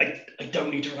 I don't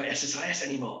need to write SSIS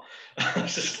anymore.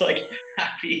 It's just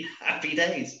happy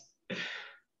days.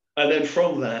 And then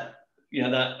from that,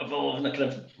 that evolved and that kind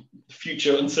of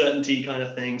future uncertainty kind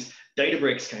of things.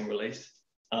 Databricks came released.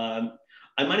 I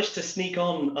managed to sneak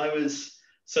on. There was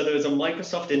a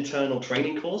Microsoft internal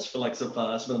training course for some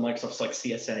of the Microsoft's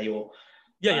CSA or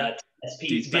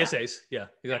SPs. DSAs. Yeah,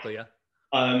 exactly. Yeah.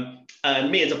 And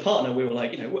me as a partner, we were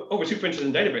like, we're super interested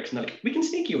in Databricks, and they're like, we can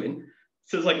sneak you in.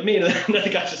 So it's me and another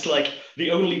guy, just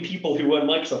the only people who weren't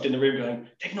Microsoft in the room going,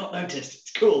 they've not noticed,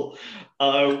 it's cool.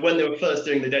 When they were first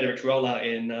doing the Databricks rollout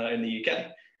in the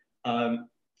UK. And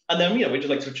then, we're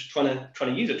just trying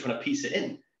to use it, trying to piece it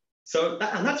in. So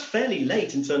that's fairly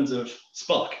late in terms of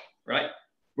Spark, right?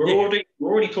 We're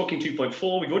already talking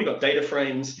 2.4. We've already got data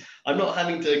frames. I'm not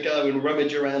having to go and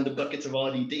rummage around the buckets of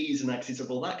RDDs and axes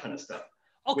of all that kind of stuff.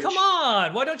 Oh, come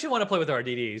on. Why don't you want to play with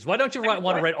RDDs? Why don't you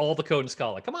want to write all the code in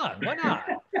Scala? Come on. Why not?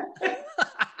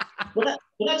 well,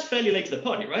 that's fairly late to the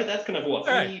party, right? That's kind of what,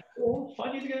 5 years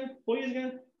ago? 4 years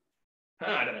ago?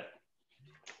 I don't know.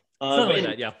 Something like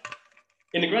that, yeah.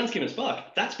 In the grand scheme of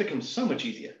Spark, that's become so much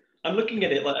easier. I'm looking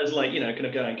at it as kind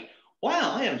of going,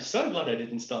 wow, I am so glad I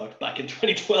didn't start back in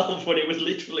 2012 when it was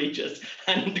literally just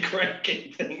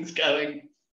hand-cranking things going.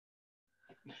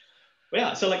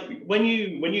 Yeah, so when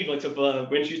you introduced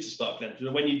to Spark then,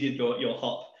 when you did your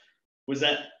hop, was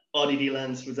that RDD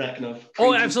lands? Was that kind of crazy?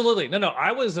 Oh, absolutely. No,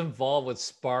 I was involved with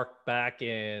Spark back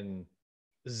in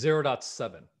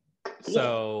 0.7.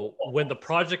 So when the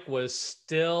project was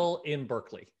still in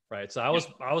Berkeley, right? So I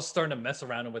was starting to mess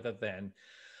around with it then.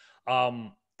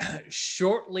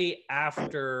 Shortly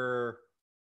after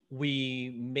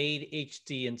we made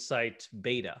HD Insight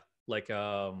beta, like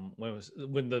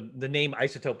when the name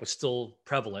Isotope was still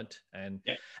prevalent, and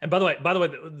by the way,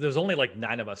 there's only like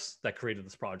 9 of us that created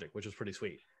this project, which was pretty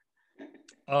sweet.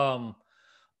 I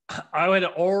had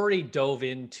already dove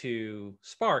into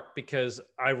Spark because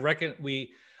I reckon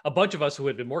a bunch of us who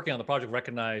had been working on the project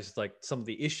recognized like some of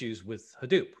the issues with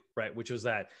Hadoop, right? Which was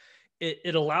that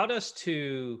it allowed us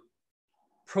to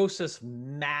process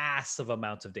massive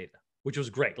amounts of data, which was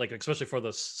great, like especially for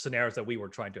the scenarios that we were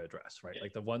trying to address, right?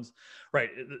 Like the ones, right?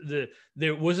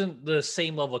 There wasn't the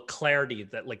same level of clarity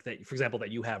that, for example,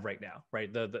 that you have right now, right?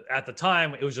 At the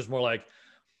time, it was just more like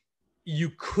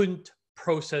you couldn't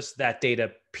process that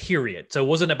data, period. So it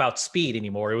wasn't about speed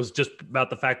anymore. It was just about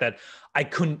the fact that I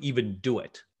couldn't even do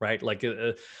it, right? Like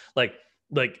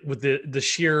with the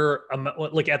sheer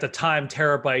amount, like at the time,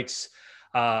 terabytes,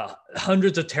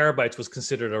 hundreds of terabytes was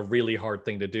considered a really hard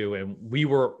thing to do, and we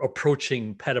were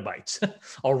approaching petabytes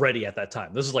already at that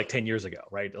time. This is like 10 years ago,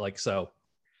 right? Like so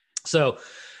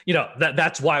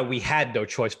that's why we had no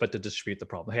choice but to distribute the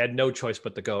problem. We had no choice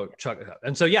but to go chuck it up.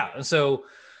 And so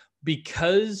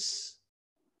because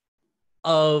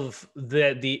of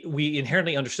we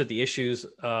inherently understood the issues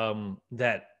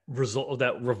that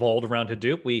revolved around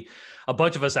Hadoop, a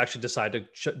bunch of us actually decided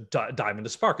to dive into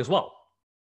Spark as well.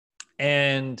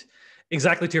 And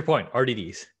exactly to your point,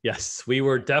 RDDs. Yes, we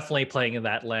were definitely playing in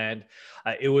that land.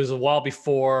 It was a while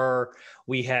before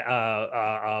we had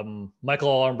Michael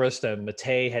Armbrust and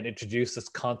Matei had introduced this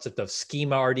concept of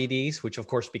schema RDDs, which of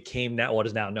course became what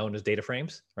is now known as data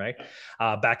frames, right?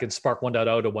 Back in Spark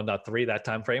 1.0 to 1.3, that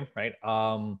time frame, right?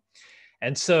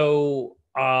 And so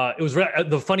it was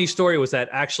the funny story was that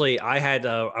actually I had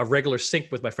a regular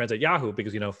sync with my friends at Yahoo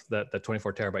because the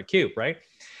 24 terabyte cube, right?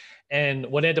 And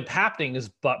what ended up happening is,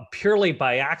 but purely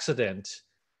by accident,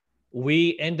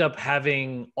 we end up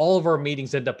having all of our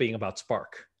meetings end up being about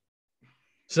Spark.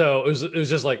 So it was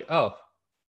just like, oh,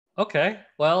 okay,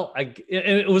 well,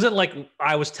 it wasn't like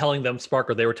I was telling them Spark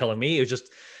or they were telling me. It was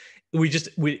just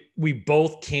we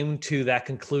both came to that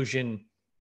conclusion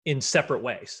in separate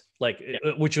ways,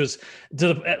 which was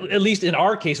at least in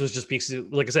our case was just because,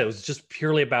 like I said, it was just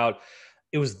purely about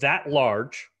it was that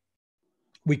large.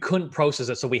 We couldn't process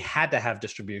it, so we had to have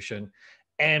distribution,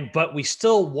 but we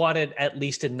still wanted at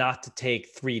least it not to take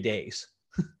 3 days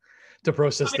to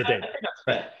process the data.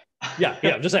 Right? Yeah,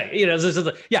 I'm just saying.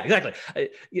 Yeah, exactly.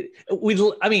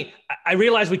 I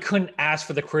realized we couldn't ask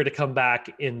for the query to come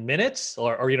back in minutes,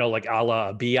 or like a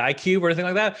la BI cube or anything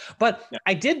like that. But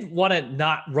I did want to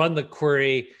not run the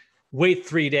query, wait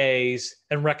 3 days,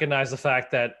 and recognize the fact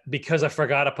that because I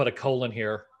forgot to put a colon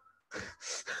here.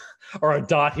 Or a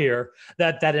dot here,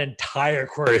 that entire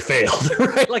query failed,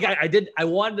 right? Like I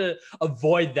wanted to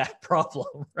avoid that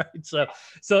problem, right?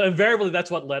 So invariably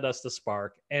that's what led us to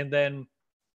Spark. And then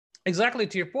exactly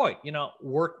to your point,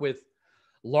 work with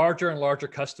larger and larger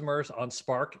customers on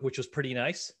Spark, which was pretty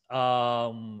nice.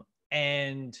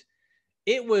 And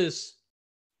it was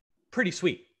pretty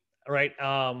sweet, right?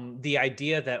 The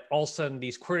idea that all of a sudden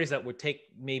these queries that would take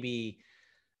maybe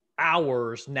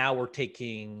hours now were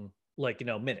taking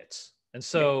minutes. And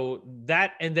so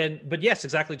but yes,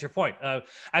 exactly to your point.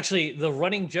 Actually, the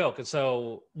running joke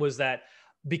was that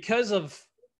because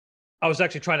I was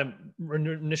actually trying to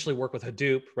initially work with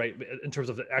Hadoop, right, in terms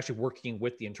of actually working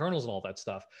with the internals and all that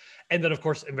stuff. And then, of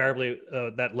course, invariably,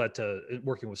 that led to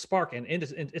working with Spark and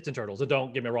its internals. And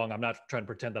don't get me wrong, I'm not trying to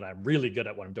pretend that I'm really good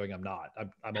at what I'm doing. I'm not.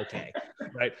 I'm okay,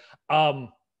 right?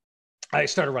 I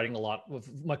started writing a lot with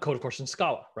my code, of course, in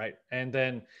Scala, right?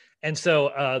 And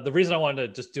so the reason I wanted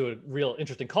to just do a real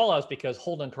interesting call out is because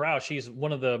Holden Corral, she's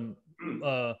one of the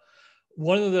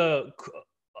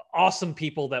awesome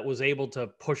people that was able to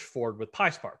push forward with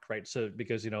PySpark, right? So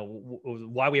because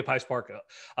why we have PySpark,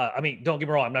 don't get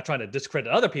me wrong, I'm not trying to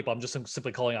discredit other people. I'm just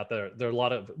simply calling out there are a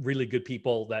lot of really good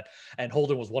people and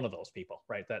Holden was one of those people,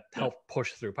 right? That helped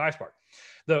push through PySpark.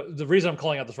 The reason I'm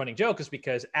calling out this running joke is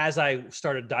because as I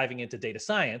started diving into data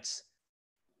science,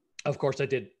 of course, I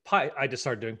just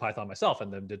started doing Python myself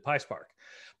and then did PySpark.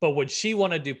 But when she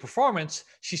wanted to do performance,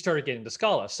 she started getting to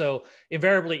Scala. So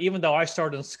invariably, even though I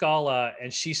started in Scala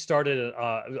and she started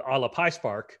a la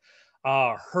PySpark,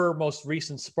 her most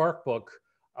recent Spark book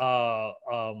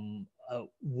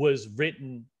was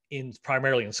written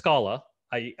primarily in Scala,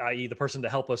 i.e. the person to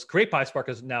help us create PySpark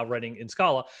is now writing in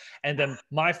Scala. And then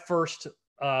my first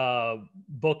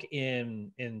book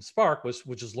in Spark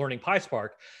which is Learning PySpark.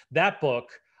 That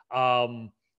book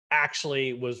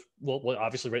actually was well,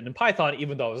 obviously written in Python,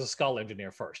 even though I was a Scala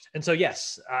engineer first. And so,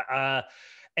 yes,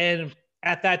 and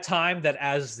at that time, that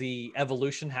as the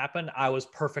evolution happened, I was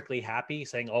perfectly happy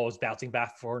saying, "Oh, I was bouncing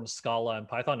back for Scala and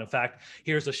Python." In fact,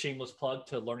 here's a shameless plug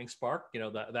to Learning Spark. You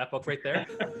know that book right there,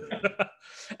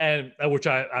 and which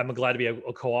I'm glad to be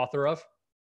a co-author of.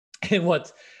 And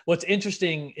what's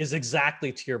interesting is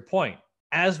exactly to your point.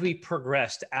 As we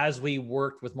progressed, as we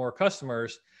worked with more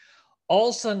customers, all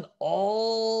of a sudden,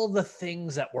 all the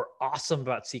things that were awesome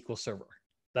about SQL Server,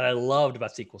 that I loved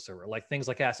about SQL Server, like things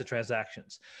like ACID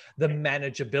transactions, the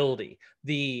manageability,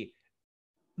 the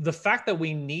fact that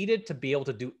we needed to be able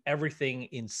to do everything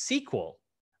in SQL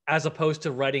as opposed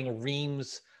to writing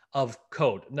reams of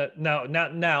code.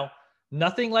 Now,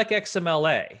 nothing like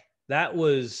XMLA. That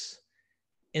was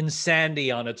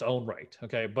insanity on its own right.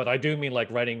 Okay, but I do mean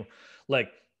like writing,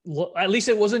 like at least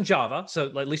it wasn't Java, so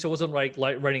at least it wasn't like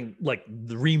writing like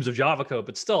the reams of Java code.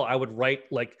 But still, I would write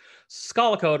like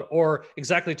Scala code, or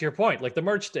exactly to your point, like the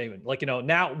merge statement. Like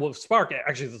now with Spark,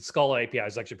 actually the Scala API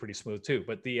is actually pretty smooth too.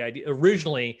 But the idea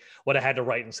originally, what I had to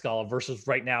write in Scala versus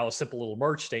right now a simple little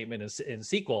merge statement in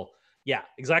SQL. Yeah,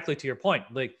 exactly to your point.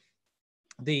 Like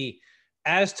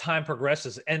as time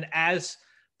progresses and as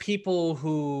people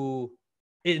who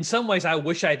in some ways, I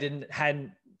wish I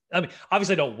hadn't. I mean,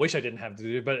 obviously, I don't wish I didn't have to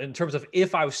do it, but in terms of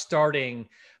if I was starting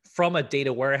from a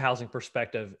data warehousing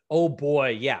perspective, oh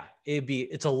boy, yeah,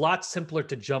 it's a lot simpler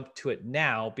to jump to it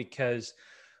now, because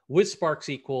with Spark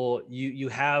SQL, you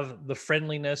have the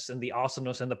friendliness and the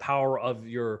awesomeness and the power of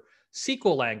your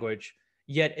SQL language,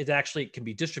 yet it actually can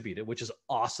be distributed, which is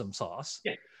awesome sauce,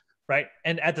 Yeah. right?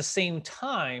 And at the same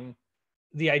time,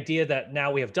 the idea that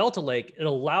now we have Delta Lake, it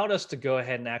allowed us to go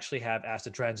ahead and actually have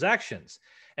ACID transactions.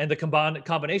 And the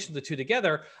combination of the two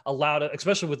together allowed,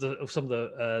 especially with some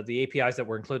of the APIs that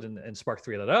were included in Spark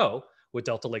 3.0 with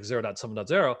Delta Lake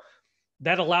 0.7.0,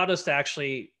 that allowed us to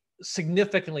actually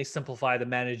significantly simplify the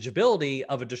manageability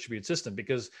of a distributed system,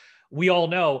 because we all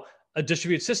know a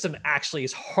distributed system actually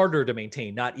is harder to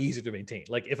maintain, not easier to maintain.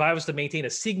 Like if I was to maintain a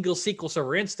single SQL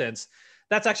Server instance,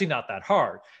 that's actually not that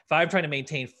hard. If I'm trying to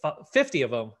maintain 50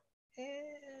 of them,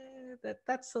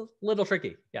 that's a little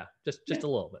tricky. Yeah, just a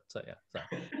little bit. So yeah. So.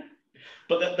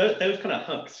 But those kind of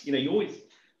hooks, you always,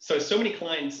 so many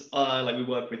clients like we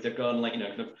work with, they've gone like,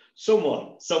 kind of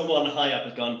someone high up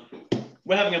has gone,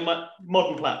 we're having a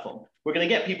modern platform. We're going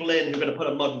to get people in who are going to put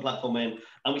a modern platform in.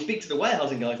 And we speak to the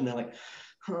warehousing guys and they're like,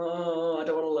 oh, I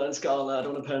don't want to learn Scala. I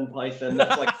don't want to learn Python.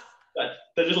 That's like,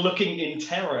 they're just looking in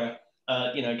terror.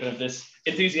 Kind of this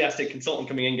enthusiastic consultant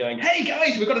coming in going, hey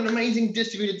guys, we've got an amazing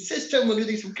distributed system. We're going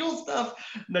to do some cool stuff.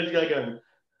 And then you guy going,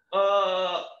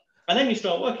 and then you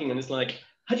start working and it's like,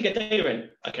 how'd you get data in?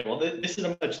 Okay, well, this is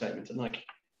a merge statement. And like,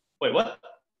 wait, what?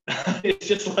 It's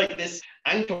just like this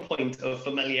anchor point of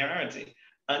familiarity.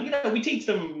 And, we teach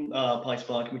them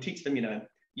PySpark, and we teach them,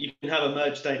 you can have a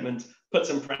merge statement, put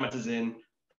some parameters in,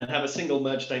 and have a single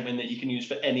merge statement that you can use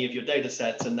for any of your data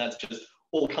sets. And that's just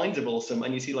all kinds of awesome.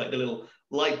 And you see like the little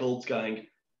light bulbs going,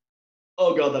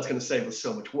 oh God, that's going to save us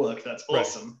so much work. That's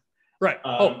awesome. Right.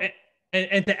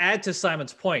 And to add to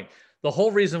Simon's point, the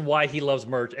whole reason why he loves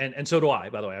merge, and so do I,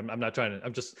 by the way, I'm not trying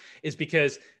to, is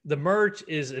because the merge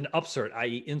is an upsert,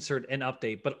 i.e. insert and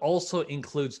update, but also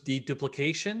includes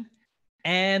deduplication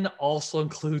and also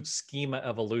includes schema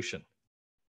evolution.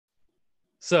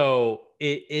 So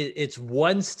it's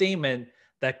one statement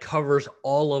that covers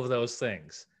all of those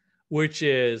things, which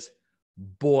is,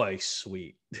 boy,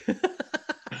 sweet.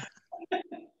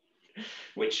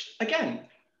 Which, again,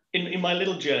 in my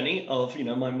little journey of,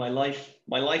 my life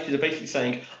is basically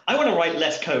saying, I want to write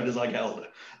less code as I get older.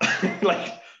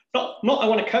 Like, not I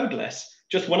want to code less,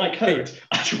 just when I code,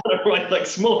 I just want to write like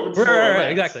smaller and smaller.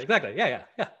 Right, exactly. Yeah.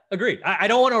 Agreed. I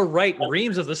don't want to write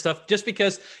reams of this stuff just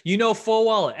because full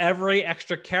well every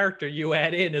extra character you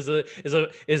add in is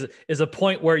a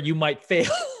point where you might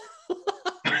fail.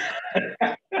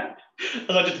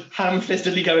 And I just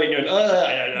ham-fistedly go in and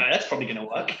that's probably going to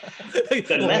work.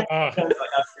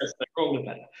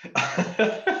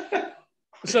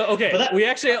 So, okay, we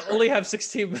actually only have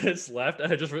 16 minutes left. We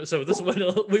went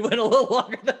a little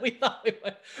longer than we thought we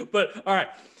went. But all right,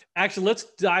 actually, let's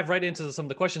dive right into some of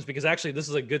the questions, because actually this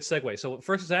is a good segue. So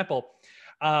first example,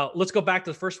 let's go back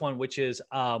to the first one, which is,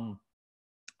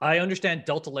 I understand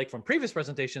Delta Lake from previous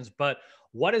presentations, but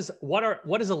what is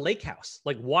a lake house?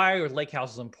 Like, why are lake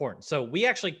houses important? So we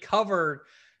actually covered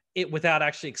it without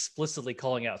actually explicitly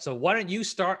calling out. So why don't you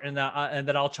start, and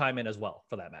then I'll chime in as well,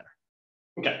 for that matter.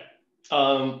 Okay.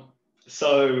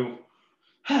 So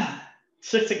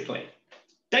succinctly,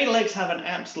 data lakes have an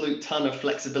absolute ton of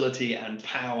flexibility and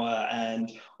power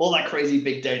and all that crazy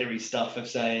big data-y stuff of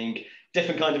saying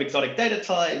different kinds of exotic data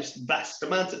types, vast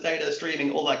amounts of data,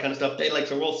 streaming, all that kind of stuff. Data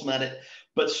lakes are awesome at it.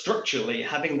 But structurally,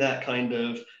 having that kind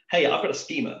of, hey, I've got a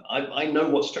schema. I know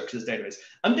what structure this data is.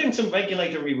 I'm doing some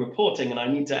regulatory reporting and I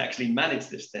need to actually manage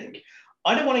this thing.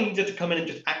 I don't want a user to come in and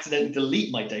just accidentally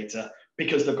delete my data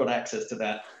because they've got access to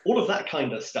that. All of that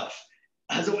kind of stuff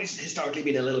has always historically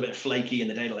been a little bit flaky in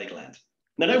the data lake land.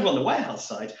 And then over on the warehouse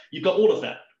side, you've got all of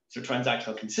that. So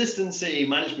transactional consistency,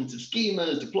 management of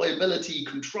schemas, deployability,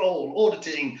 control,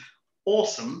 auditing,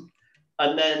 awesome.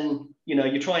 And then,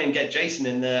 you try and get JSON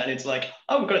in there and it's like,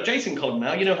 oh, we've got a JSON column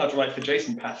now. You know how to write for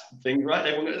JSON paths and things, right?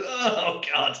 And everyone goes, oh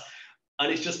God.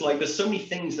 And it's just like, there's so many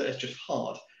things that it's just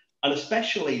hard. And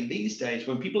especially these days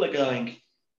when people are going,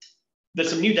 there's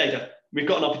some new data. We've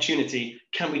got an opportunity.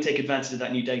 Can we take advantage of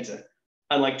that new data?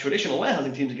 And like traditional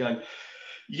warehousing teams are going,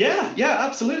 yeah,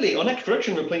 absolutely. Our next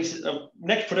production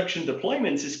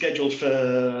deployment is scheduled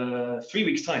for 3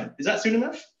 weeks' time. Is that soon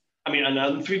enough? I mean, I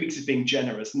know 3 weeks is being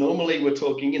generous. Normally, we're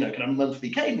talking, kind of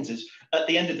monthly cadences. At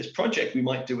the end of this project, we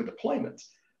might do a deployment,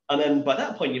 and then by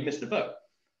that point, you've missed the boat.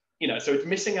 So it's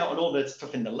missing out on all the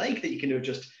stuff in the lake that you can do.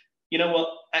 Just, you know what?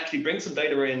 Actually, bring some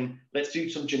data in. Let's do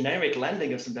some generic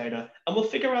landing of some data, and we'll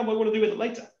figure out what we want to do with it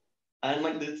later. And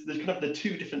like, there's kind of the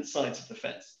two different sides of the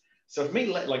fence. So for me,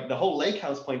 like the whole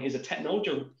Lakehouse point is a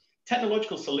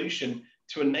technological solution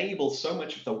to enable so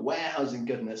much of the warehousing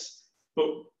goodness, but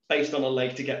based on a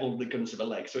lake to get all the goodness of a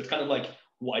lake. So it's kind of like,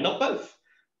 why not both?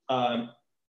 And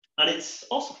it's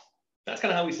awesome. That's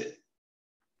kind of how we see it.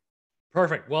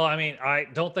 Perfect. Well, I mean, I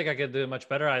don't think I could do it much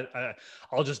better.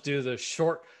 I'll just do the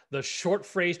short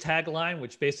phrase tagline,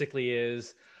 which basically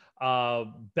is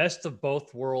best of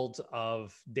both worlds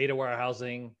of data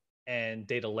warehousing and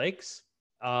data lakes.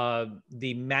 The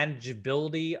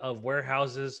manageability of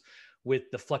warehouses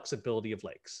with the flexibility of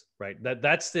lakes, right?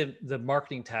 That's the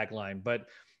marketing tagline, but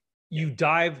you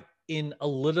dive in a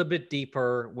little bit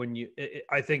deeper when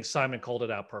I think Simon called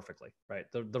it out perfectly, right?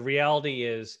 The reality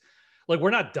is, like,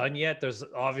 we're not done yet. There's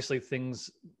obviously things,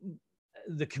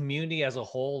 the community as a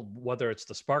whole, whether it's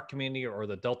the Spark community or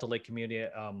the Delta Lake community,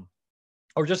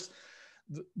 or just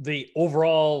the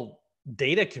overall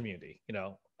data community,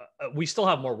 we still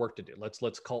have more work to do.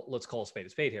 Let's call a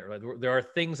spade here. Right? There are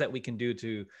things that we can do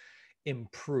to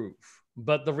improve,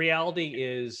 but the reality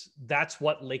is that's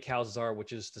what Lakehouses are,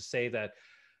 which is to say that,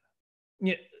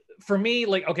 for me,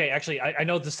 like, okay, actually, I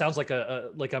know this sounds like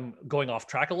like I'm going off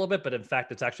track a little bit, but in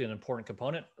fact, it's actually an important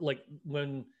component. Like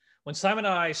when Simon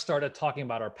and I started talking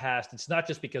about our past, it's not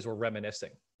just because we're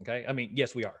reminiscing. Okay, I mean,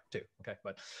 yes, we are too. Okay,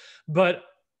 but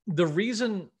the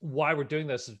reason why we're doing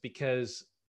this is because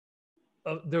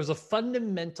there's a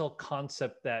fundamental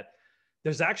concept that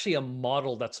there's actually a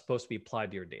model that's supposed to be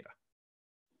applied to your data.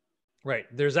 Right.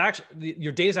 There's actually,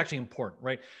 your data is actually important,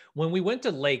 right? When we went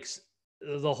to lakes,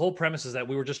 the whole premise is that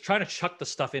we were just trying to chuck the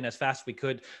stuff in as fast as we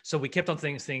could. So we kept on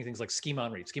saying things like schema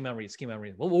on read, schema on read, schema on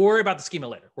read. We'll worry about the schema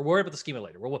later. We're worried about the schema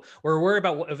later. We're worried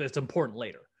about if it's important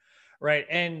later. Right.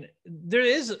 And there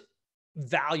is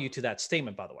value to that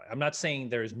statement, by the way. I'm not saying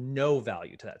there's no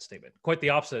value to that statement. Quite the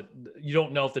opposite. You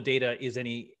don't know if the data is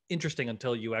any interesting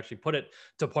until you actually put it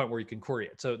to a point where you can query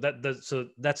it. So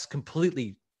that's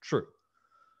completely true.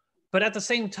 But at the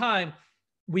same time,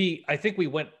 I think we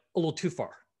went a little too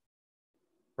far,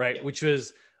 right? Yeah. Which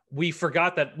was, we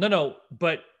forgot that,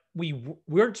 but we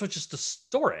weren't just to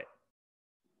store it.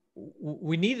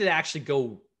 We needed to actually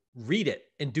go read it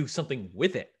and do something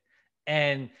with it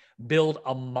and build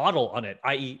a model on it,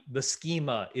 i.e. the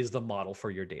schema is the model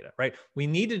for your data, right? We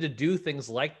needed to do things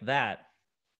like that.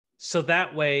 So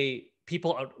that way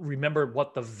people remember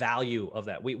what the value of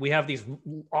that. We have these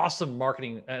awesome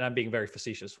marketing, and I'm being very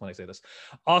facetious when I say this,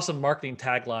 awesome marketing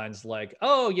taglines like,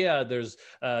 oh yeah, there's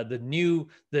the new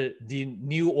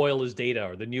oil is data,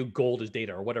 or the new gold is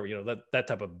data, or whatever, that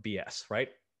type of BS, right?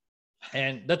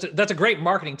 And that's a great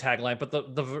marketing tagline, but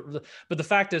the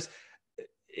fact is,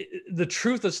 the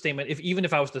truth of the statement, even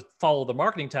if I was to follow the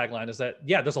marketing tagline, is that,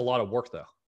 yeah, there's a lot of work though.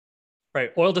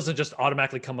 Right. Oil doesn't just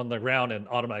automatically come on the ground and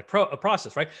automatic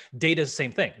process, right? Data is the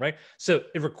same thing, right? So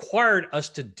it required us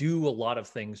to do a lot of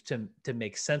things to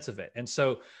make sense of it. And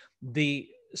so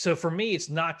for me, it's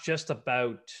not just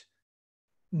about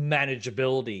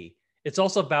manageability. It's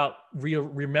also about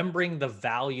remembering the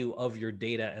value of your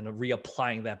data and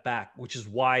reapplying that back, which is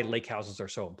why Lakehouses are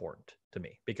so important to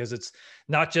me, because it's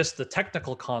not just the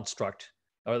technical construct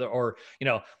or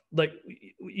like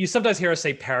you sometimes hear us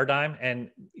say paradigm, and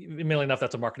admittedly enough,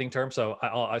 that's a marketing term. So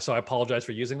I apologize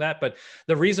for using that. But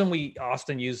the reason we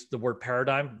often use the word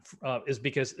paradigm is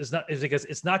because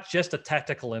it's not just a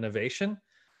technical innovation,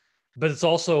 but it's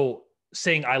also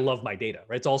saying I love my data,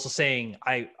 right? It's also saying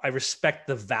I respect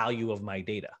the value of my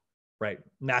data, right?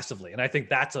 Massively. And I think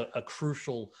that's a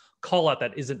crucial call out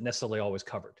that isn't necessarily always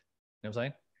covered. You know what I'm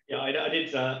saying? Yeah, I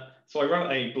did. So I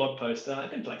wrote a blog post, I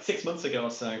think like 6 months ago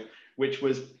or so, which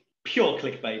was pure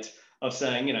clickbait of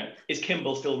saying, is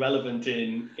Kimball still relevant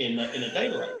in a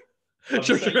data lake?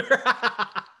 Sure, sure.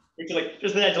 It's like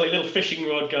just there's like a little fishing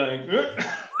rod going.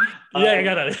 Yeah, I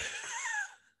got it.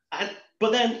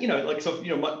 But then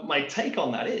my take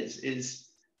on that is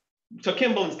so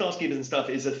Kimball and star schemers and stuff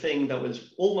is a thing that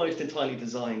was almost entirely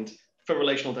designed for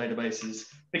relational databases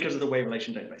because of the way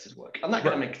relational databases work, and that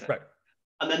kind of makes sense. Right.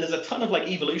 And then there's a ton of like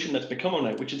evolution that's become on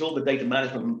it, which is all the data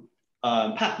management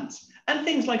patterns and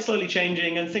things like slowly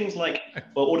changing and things like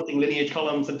auditing lineage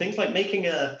columns and things like making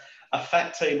a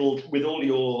fact table with all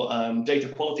your data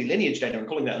quality lineage data and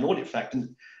calling that an audit fact.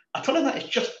 And a ton of that is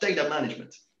just data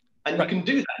management. And you can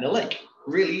do that in a lake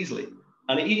really easily.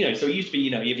 And so it used to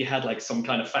be, if you had like some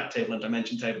kind of fact table and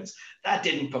dimension tables, that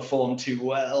didn't perform too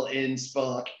well in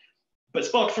Spark. But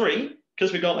Spark 3,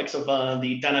 because we've got like sort of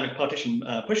the dynamic partition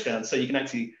pushdown, so you can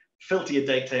actually filter your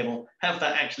date table, have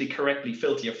that actually correctly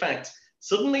filter your facts.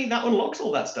 Suddenly that unlocks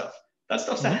all that stuff. That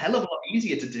stuff's a hell of a lot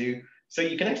easier to do. So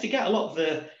you can actually get a lot of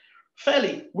the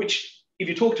which if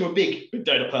you talk to a big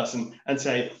data person and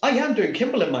say, I am doing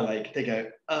Kimball in my lake, they go,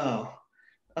 oh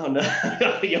no,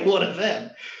 you're one of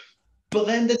them. But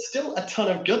then there's still a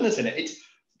ton of goodness in it.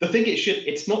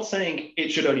 It's not saying it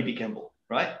should only be Kimball,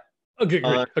 right?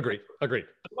 Agreed.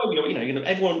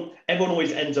 Everyone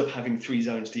always ends up having 3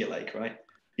 zones to your lake, right?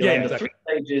 You'll end up 3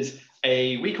 stages.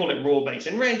 We call it raw, base,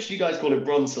 enriched. You guys call it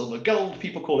bronze, silver, gold.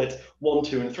 People call it 1,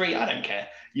 2, and 3. I don't care.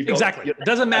 Exactly. It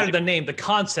doesn't matter the name, the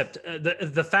concept,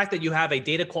 the fact that you have a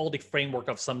data quality framework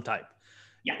of some type.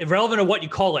 Yeah. Irrelevant of what you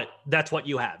call it, that's what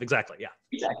you have. Exactly. Yeah.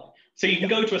 Exactly. So you can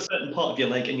go to a certain part of your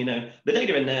lake, and the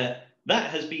data in there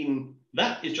that is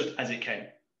just as it came.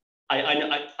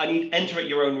 I need enter at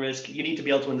your own risk. You need to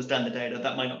be able to understand the data.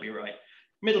 That might not be right.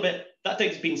 Middle bit, that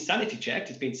data's been sanity checked.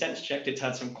 It's been sense checked. It's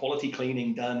had some quality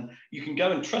cleaning done. You can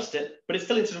go and trust it, but it's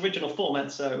still in its original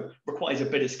format, so requires a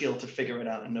bit of skill to figure it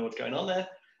out and know what's going on there.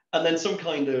 And then some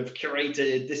kind of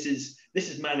curated, this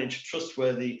is managed,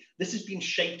 trustworthy. This has been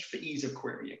shaped for ease of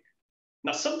querying.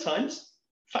 Now, sometimes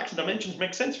facts and dimensions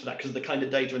make sense for that because of the kind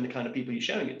of data and the kind of people you're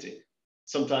showing it to.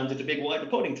 Sometimes it's a big wide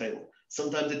reporting table.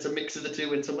 Sometimes it's a mix of the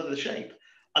two in some other shape.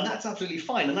 And that's absolutely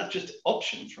fine. And that's just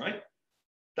options, right?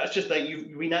 That's just that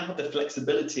we now have the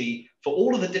flexibility for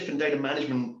all of the different data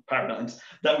management paradigms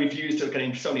that we've used to get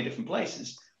in so many different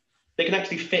places. They can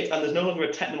actually fit, and there's no longer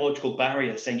a technological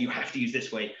barrier saying you have to use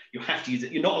this way, you have to use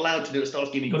it. You're not allowed to do a star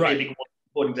scheme. You've got to be a big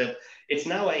reporting table. It's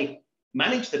now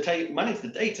manage the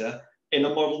data in a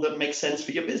model that makes sense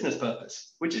for your business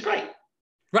purpose, which is great.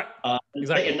 Right.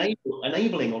 Exactly.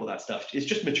 Enabling all of that stuff. It's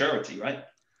just maturity, right?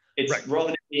 It's rather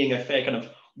than being a fair kind of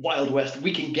Wild West,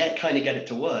 we can get it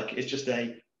to work. It's just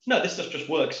this stuff just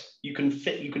works. You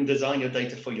can design your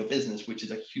data for your business, which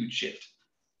is a huge shift.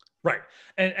 Right.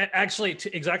 And actually,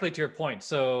 exactly to your point.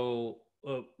 So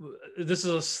this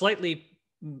is a slightly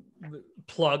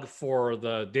plug for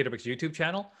the Databricks YouTube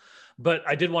channel, but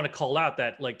I did want to call out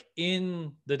that like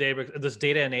in the Databricks, this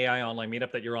data and AI online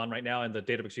meetup that you're on right now in the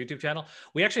Databricks YouTube channel,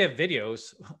 we actually have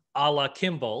videos a la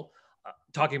Kimball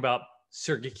talking about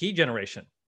circuit key generation,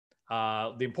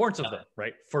 the importance of them,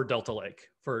 right? For Delta Lake,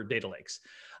 for data lakes,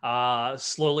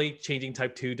 slowly changing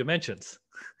type 2 dimensions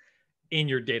in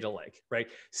your data lake, right?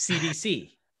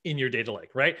 CDC in your data lake,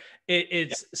 right?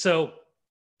 So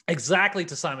exactly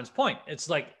to Simon's point, it's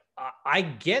like, I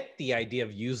get the idea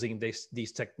of using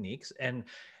these techniques. And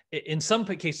in some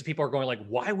cases, people are going like,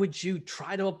 why would you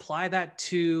try to apply that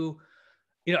to,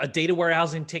 a data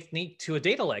warehousing technique to a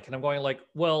data lake? And I'm going like,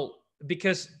 well,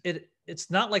 because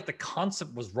it's not like the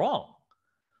concept was wrong.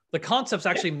 The concepts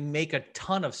actually make a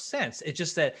ton of sense. It's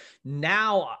just that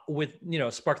now with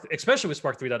Spark, especially with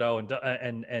Spark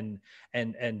 3.0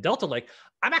 and Delta Lake,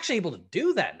 I'm actually able to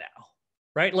do that now,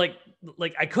 right? Like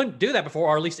I couldn't do that before,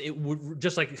 or at least it would,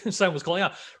 just like Simon was calling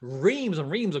out, reams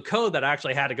and reams of code that I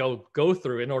actually had to go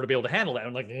through in order to be able to handle that.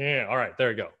 I'm like, yeah, all right,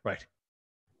 there you go, right?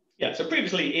 Yeah. So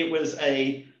previously it was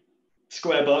a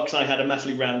square box. I had a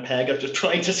massively round peg. I was just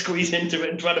trying to squeeze into it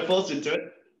and try to force into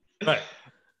it. Right.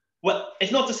 Well,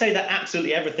 it's not to say that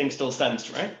absolutely everything still stands,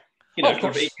 right? Of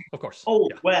course.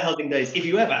 Old warehousing days, if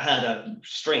you ever had a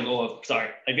string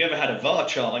if you ever had a var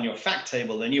chart on your fact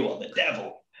table, then you are the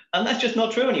devil. And that's just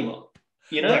not true anymore.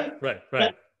 You know? Right.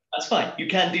 That's fine. You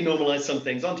can denormalize some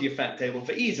things onto your fact table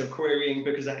for ease of querying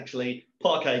because actually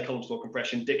Parquet, column store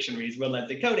compression, dictionaries, run-length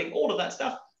encoding, all of that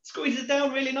stuff squeezes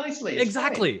down really nicely. It's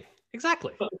Exactly.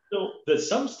 fine. But still, there's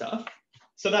some stuff.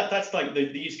 So that's like the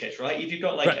use case, right? If you've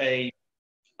got like a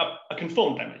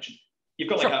conformed dimension, you've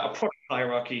got like a product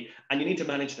hierarchy, and you need to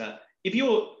manage that. If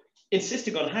you're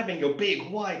insisting on having your big,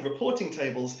 wide reporting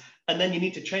tables, and then you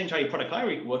need to change how your product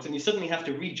hierarchy works, and you suddenly have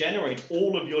to regenerate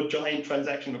all of your giant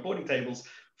transaction reporting tables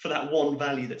for that one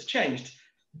value that's changed,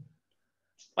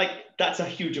 like that's a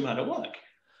huge amount of work.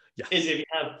 Yes. Is if you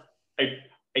have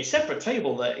a separate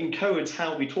table that encodes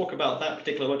how we talk about that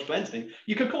particular logical entity,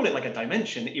 you could call it like a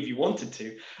dimension if you wanted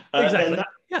to. Exactly. Then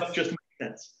that just makes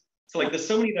sense. So like there's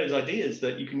so many of those ideas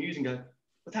that you can use and go,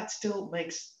 but that still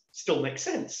makes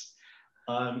sense.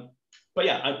 But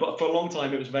yeah, but for a long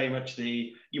time it was very much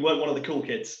you weren't one of the cool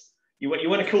kids. You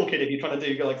weren't a cool kid if you're trying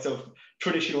to do like sort of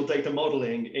traditional data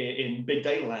modeling in big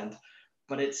data land.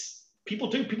 But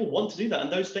people want to do that,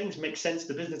 and those things make sense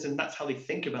to business, and that's how they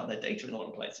think about their data in a lot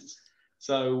of places.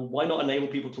 So why not enable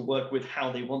people to work with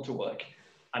how they want to work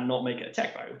and not make it a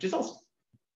tech barrier, which is awesome.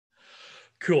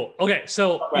 Cool. Okay,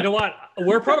 so you know what?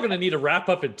 We're probably going to need to wrap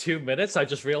up in 2 minutes. I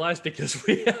just realized because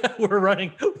we're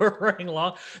running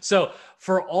long. So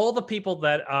for all the people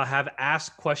that have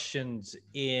asked questions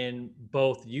in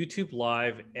both YouTube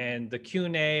Live and the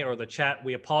Q&A or the chat,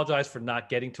 we apologize for not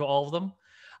getting to all of them.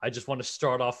 I just want to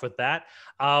start off with that.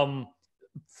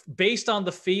 Based on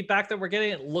the feedback that we're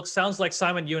getting, sounds like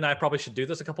Simon, you and I probably should do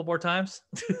this a couple more times.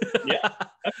 Yeah.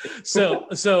 So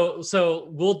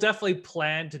we'll definitely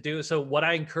plan to do. So what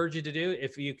I encourage you to do,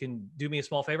 if you can do me a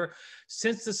small favor,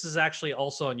 since this is actually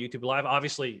also on YouTube Live,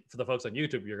 obviously for the folks on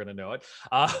YouTube, you're going to know it.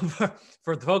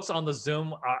 For the folks on the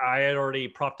Zoom, I had already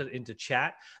propped it into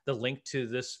chat, the link to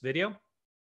this video.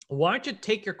 Why don't you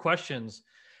take your questions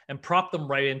and prop them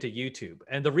right into YouTube?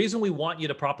 And the reason we want you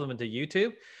to prop them into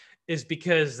YouTube is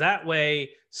because that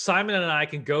way Simon and I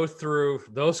can go through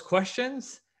those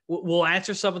questions. We'll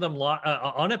answer some of them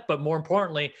on it, but more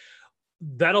importantly,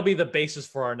 that'll be the basis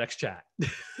for our next chat.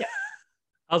 Yeah.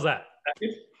 How's that?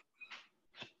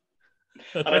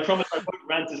 And I promise I won't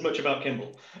rant as much about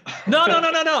Kimball. No.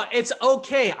 It's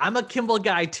okay. I'm a Kimball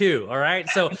guy too. All right.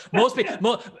 So most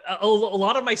people, a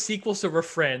lot of my SQL Server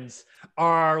friends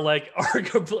are like,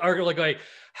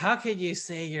 how can you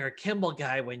say you're a Kimball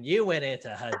guy when you went into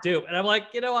Hadoop? And I'm like,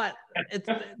 you know what?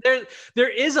 There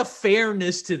is a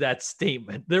fairness to that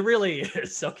statement. There really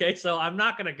is. Okay. So I'm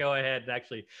not going to go ahead and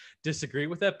actually disagree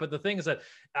with it. But the thing is that,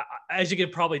 as you can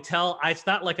probably tell, it's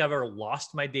not like I've ever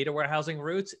lost my data warehousing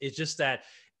roots. It's just that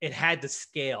it had to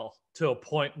scale to a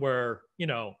point where,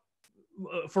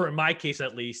 for in my case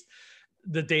at least,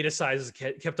 the data sizes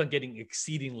kept on getting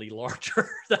exceedingly larger.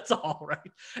 That's all, right?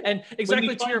 And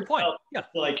exactly to your point. Yeah.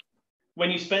 Like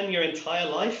when you spend your entire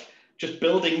life just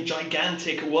building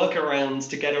gigantic workarounds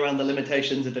to get around the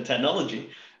limitations of the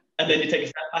technology, and then you take a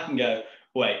step back and go,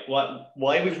 wait,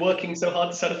 why are we working so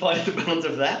hard to satisfy the bounds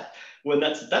of that? When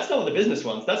that's not what the business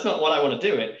wants. That's not what I want to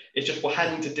do it. It's just we're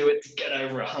having to do it to get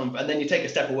over a hump. And then you take a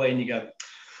step away and you go,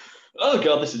 oh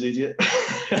God, this is easier.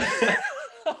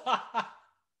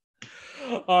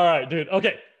 All right, dude.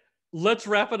 Okay, let's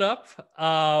wrap it up.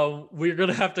 We're going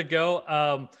to have to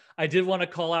go. I did want to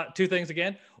call out two things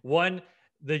again. One,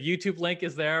 the YouTube link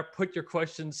is there. Put your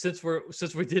questions, since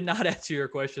we did not answer your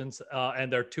questions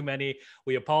and there are too many,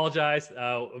 we apologize.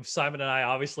 Simon and I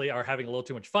obviously are having a little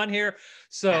too much fun here.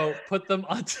 So put them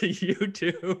onto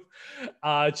YouTube.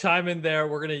 Chime in there.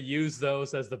 We're going to use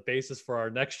those as the basis for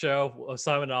our next show.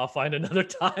 Simon and I'll find another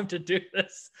time to do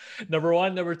this. Number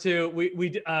one. Number two,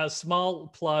 we small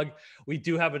plug. We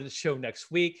do have a show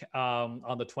next week on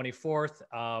the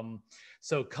 24th.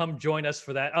 So come join us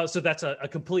for that. So that's a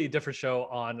completely different show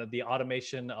on the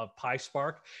automation of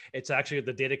PySpark. It's actually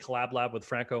the Data Collab Lab with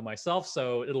Franco and myself.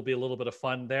 So it'll be a little bit of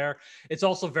fun there. It's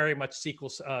also very much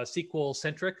SQL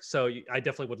centric. So I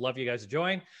definitely would love you guys to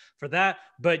join for that.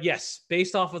 But yes,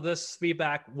 based off of this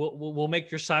feedback, we'll make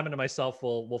your Simon and myself,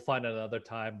 we'll find another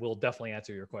time. We'll definitely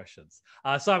answer your questions.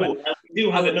 Simon. Cool. We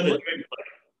do have another drink.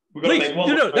 Please,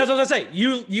 no, that's what I say.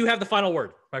 You have the final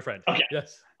word, my friend. Okay.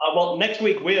 Yes. Well, next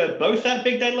week we're both at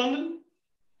Big Data London.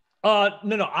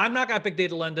 No, I'm not at Big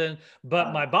Data London,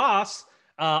 but my boss,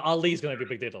 Ali's going to be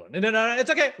Big Data London. No, it's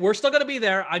okay. We're still going to be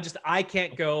there. I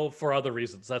can't go for other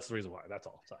reasons. That's the reason why. That's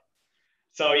all.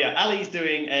 So yeah, Ali's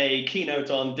doing a keynote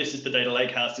on this is the data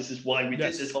lakehouse. This is why we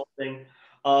did this whole thing.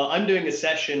 I'm doing a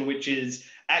session which is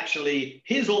actually,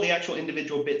 here's all the actual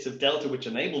individual bits of Delta which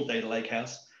enable data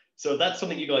lakehouse. So if that's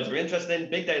something you guys are interested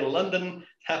in, Big Data London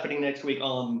happening next week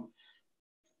on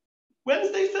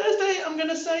Wednesday, Thursday, I'm going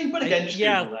to say. But again, just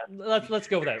Google that. let's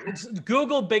go with that.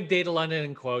 Google Big Data London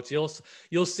in quotes.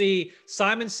 You'll see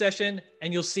Simon's session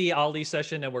and you'll see Ali's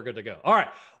session, and we're good to go. All right,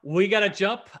 we got to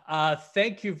jump.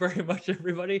 Thank you very much,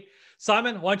 everybody.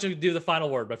 Simon, why don't you do the final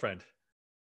word, my friend?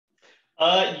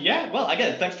 Yeah, well,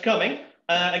 again, thanks for coming.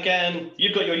 Again,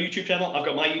 you've got your YouTube channel. I've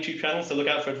got my YouTube channel, so look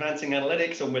out for Advancing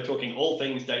Analytics, and we're talking all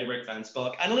things Databricks and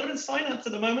Spark, and a little bit of Synapse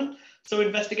at the moment. So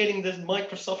investigating this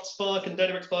Microsoft Spark and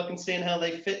Databricks Spark and seeing how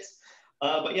they fit.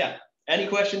 But yeah, any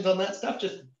questions on that stuff,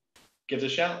 just give us a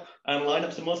shout and line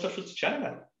up some more stuff for us to chat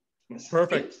about.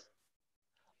 Perfect.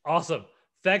 Awesome.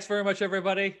 Thanks very much,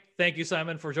 everybody. Thank you,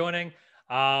 Simon, for joining.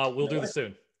 We'll do this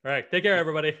soon. All right. Take care,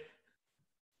 everybody.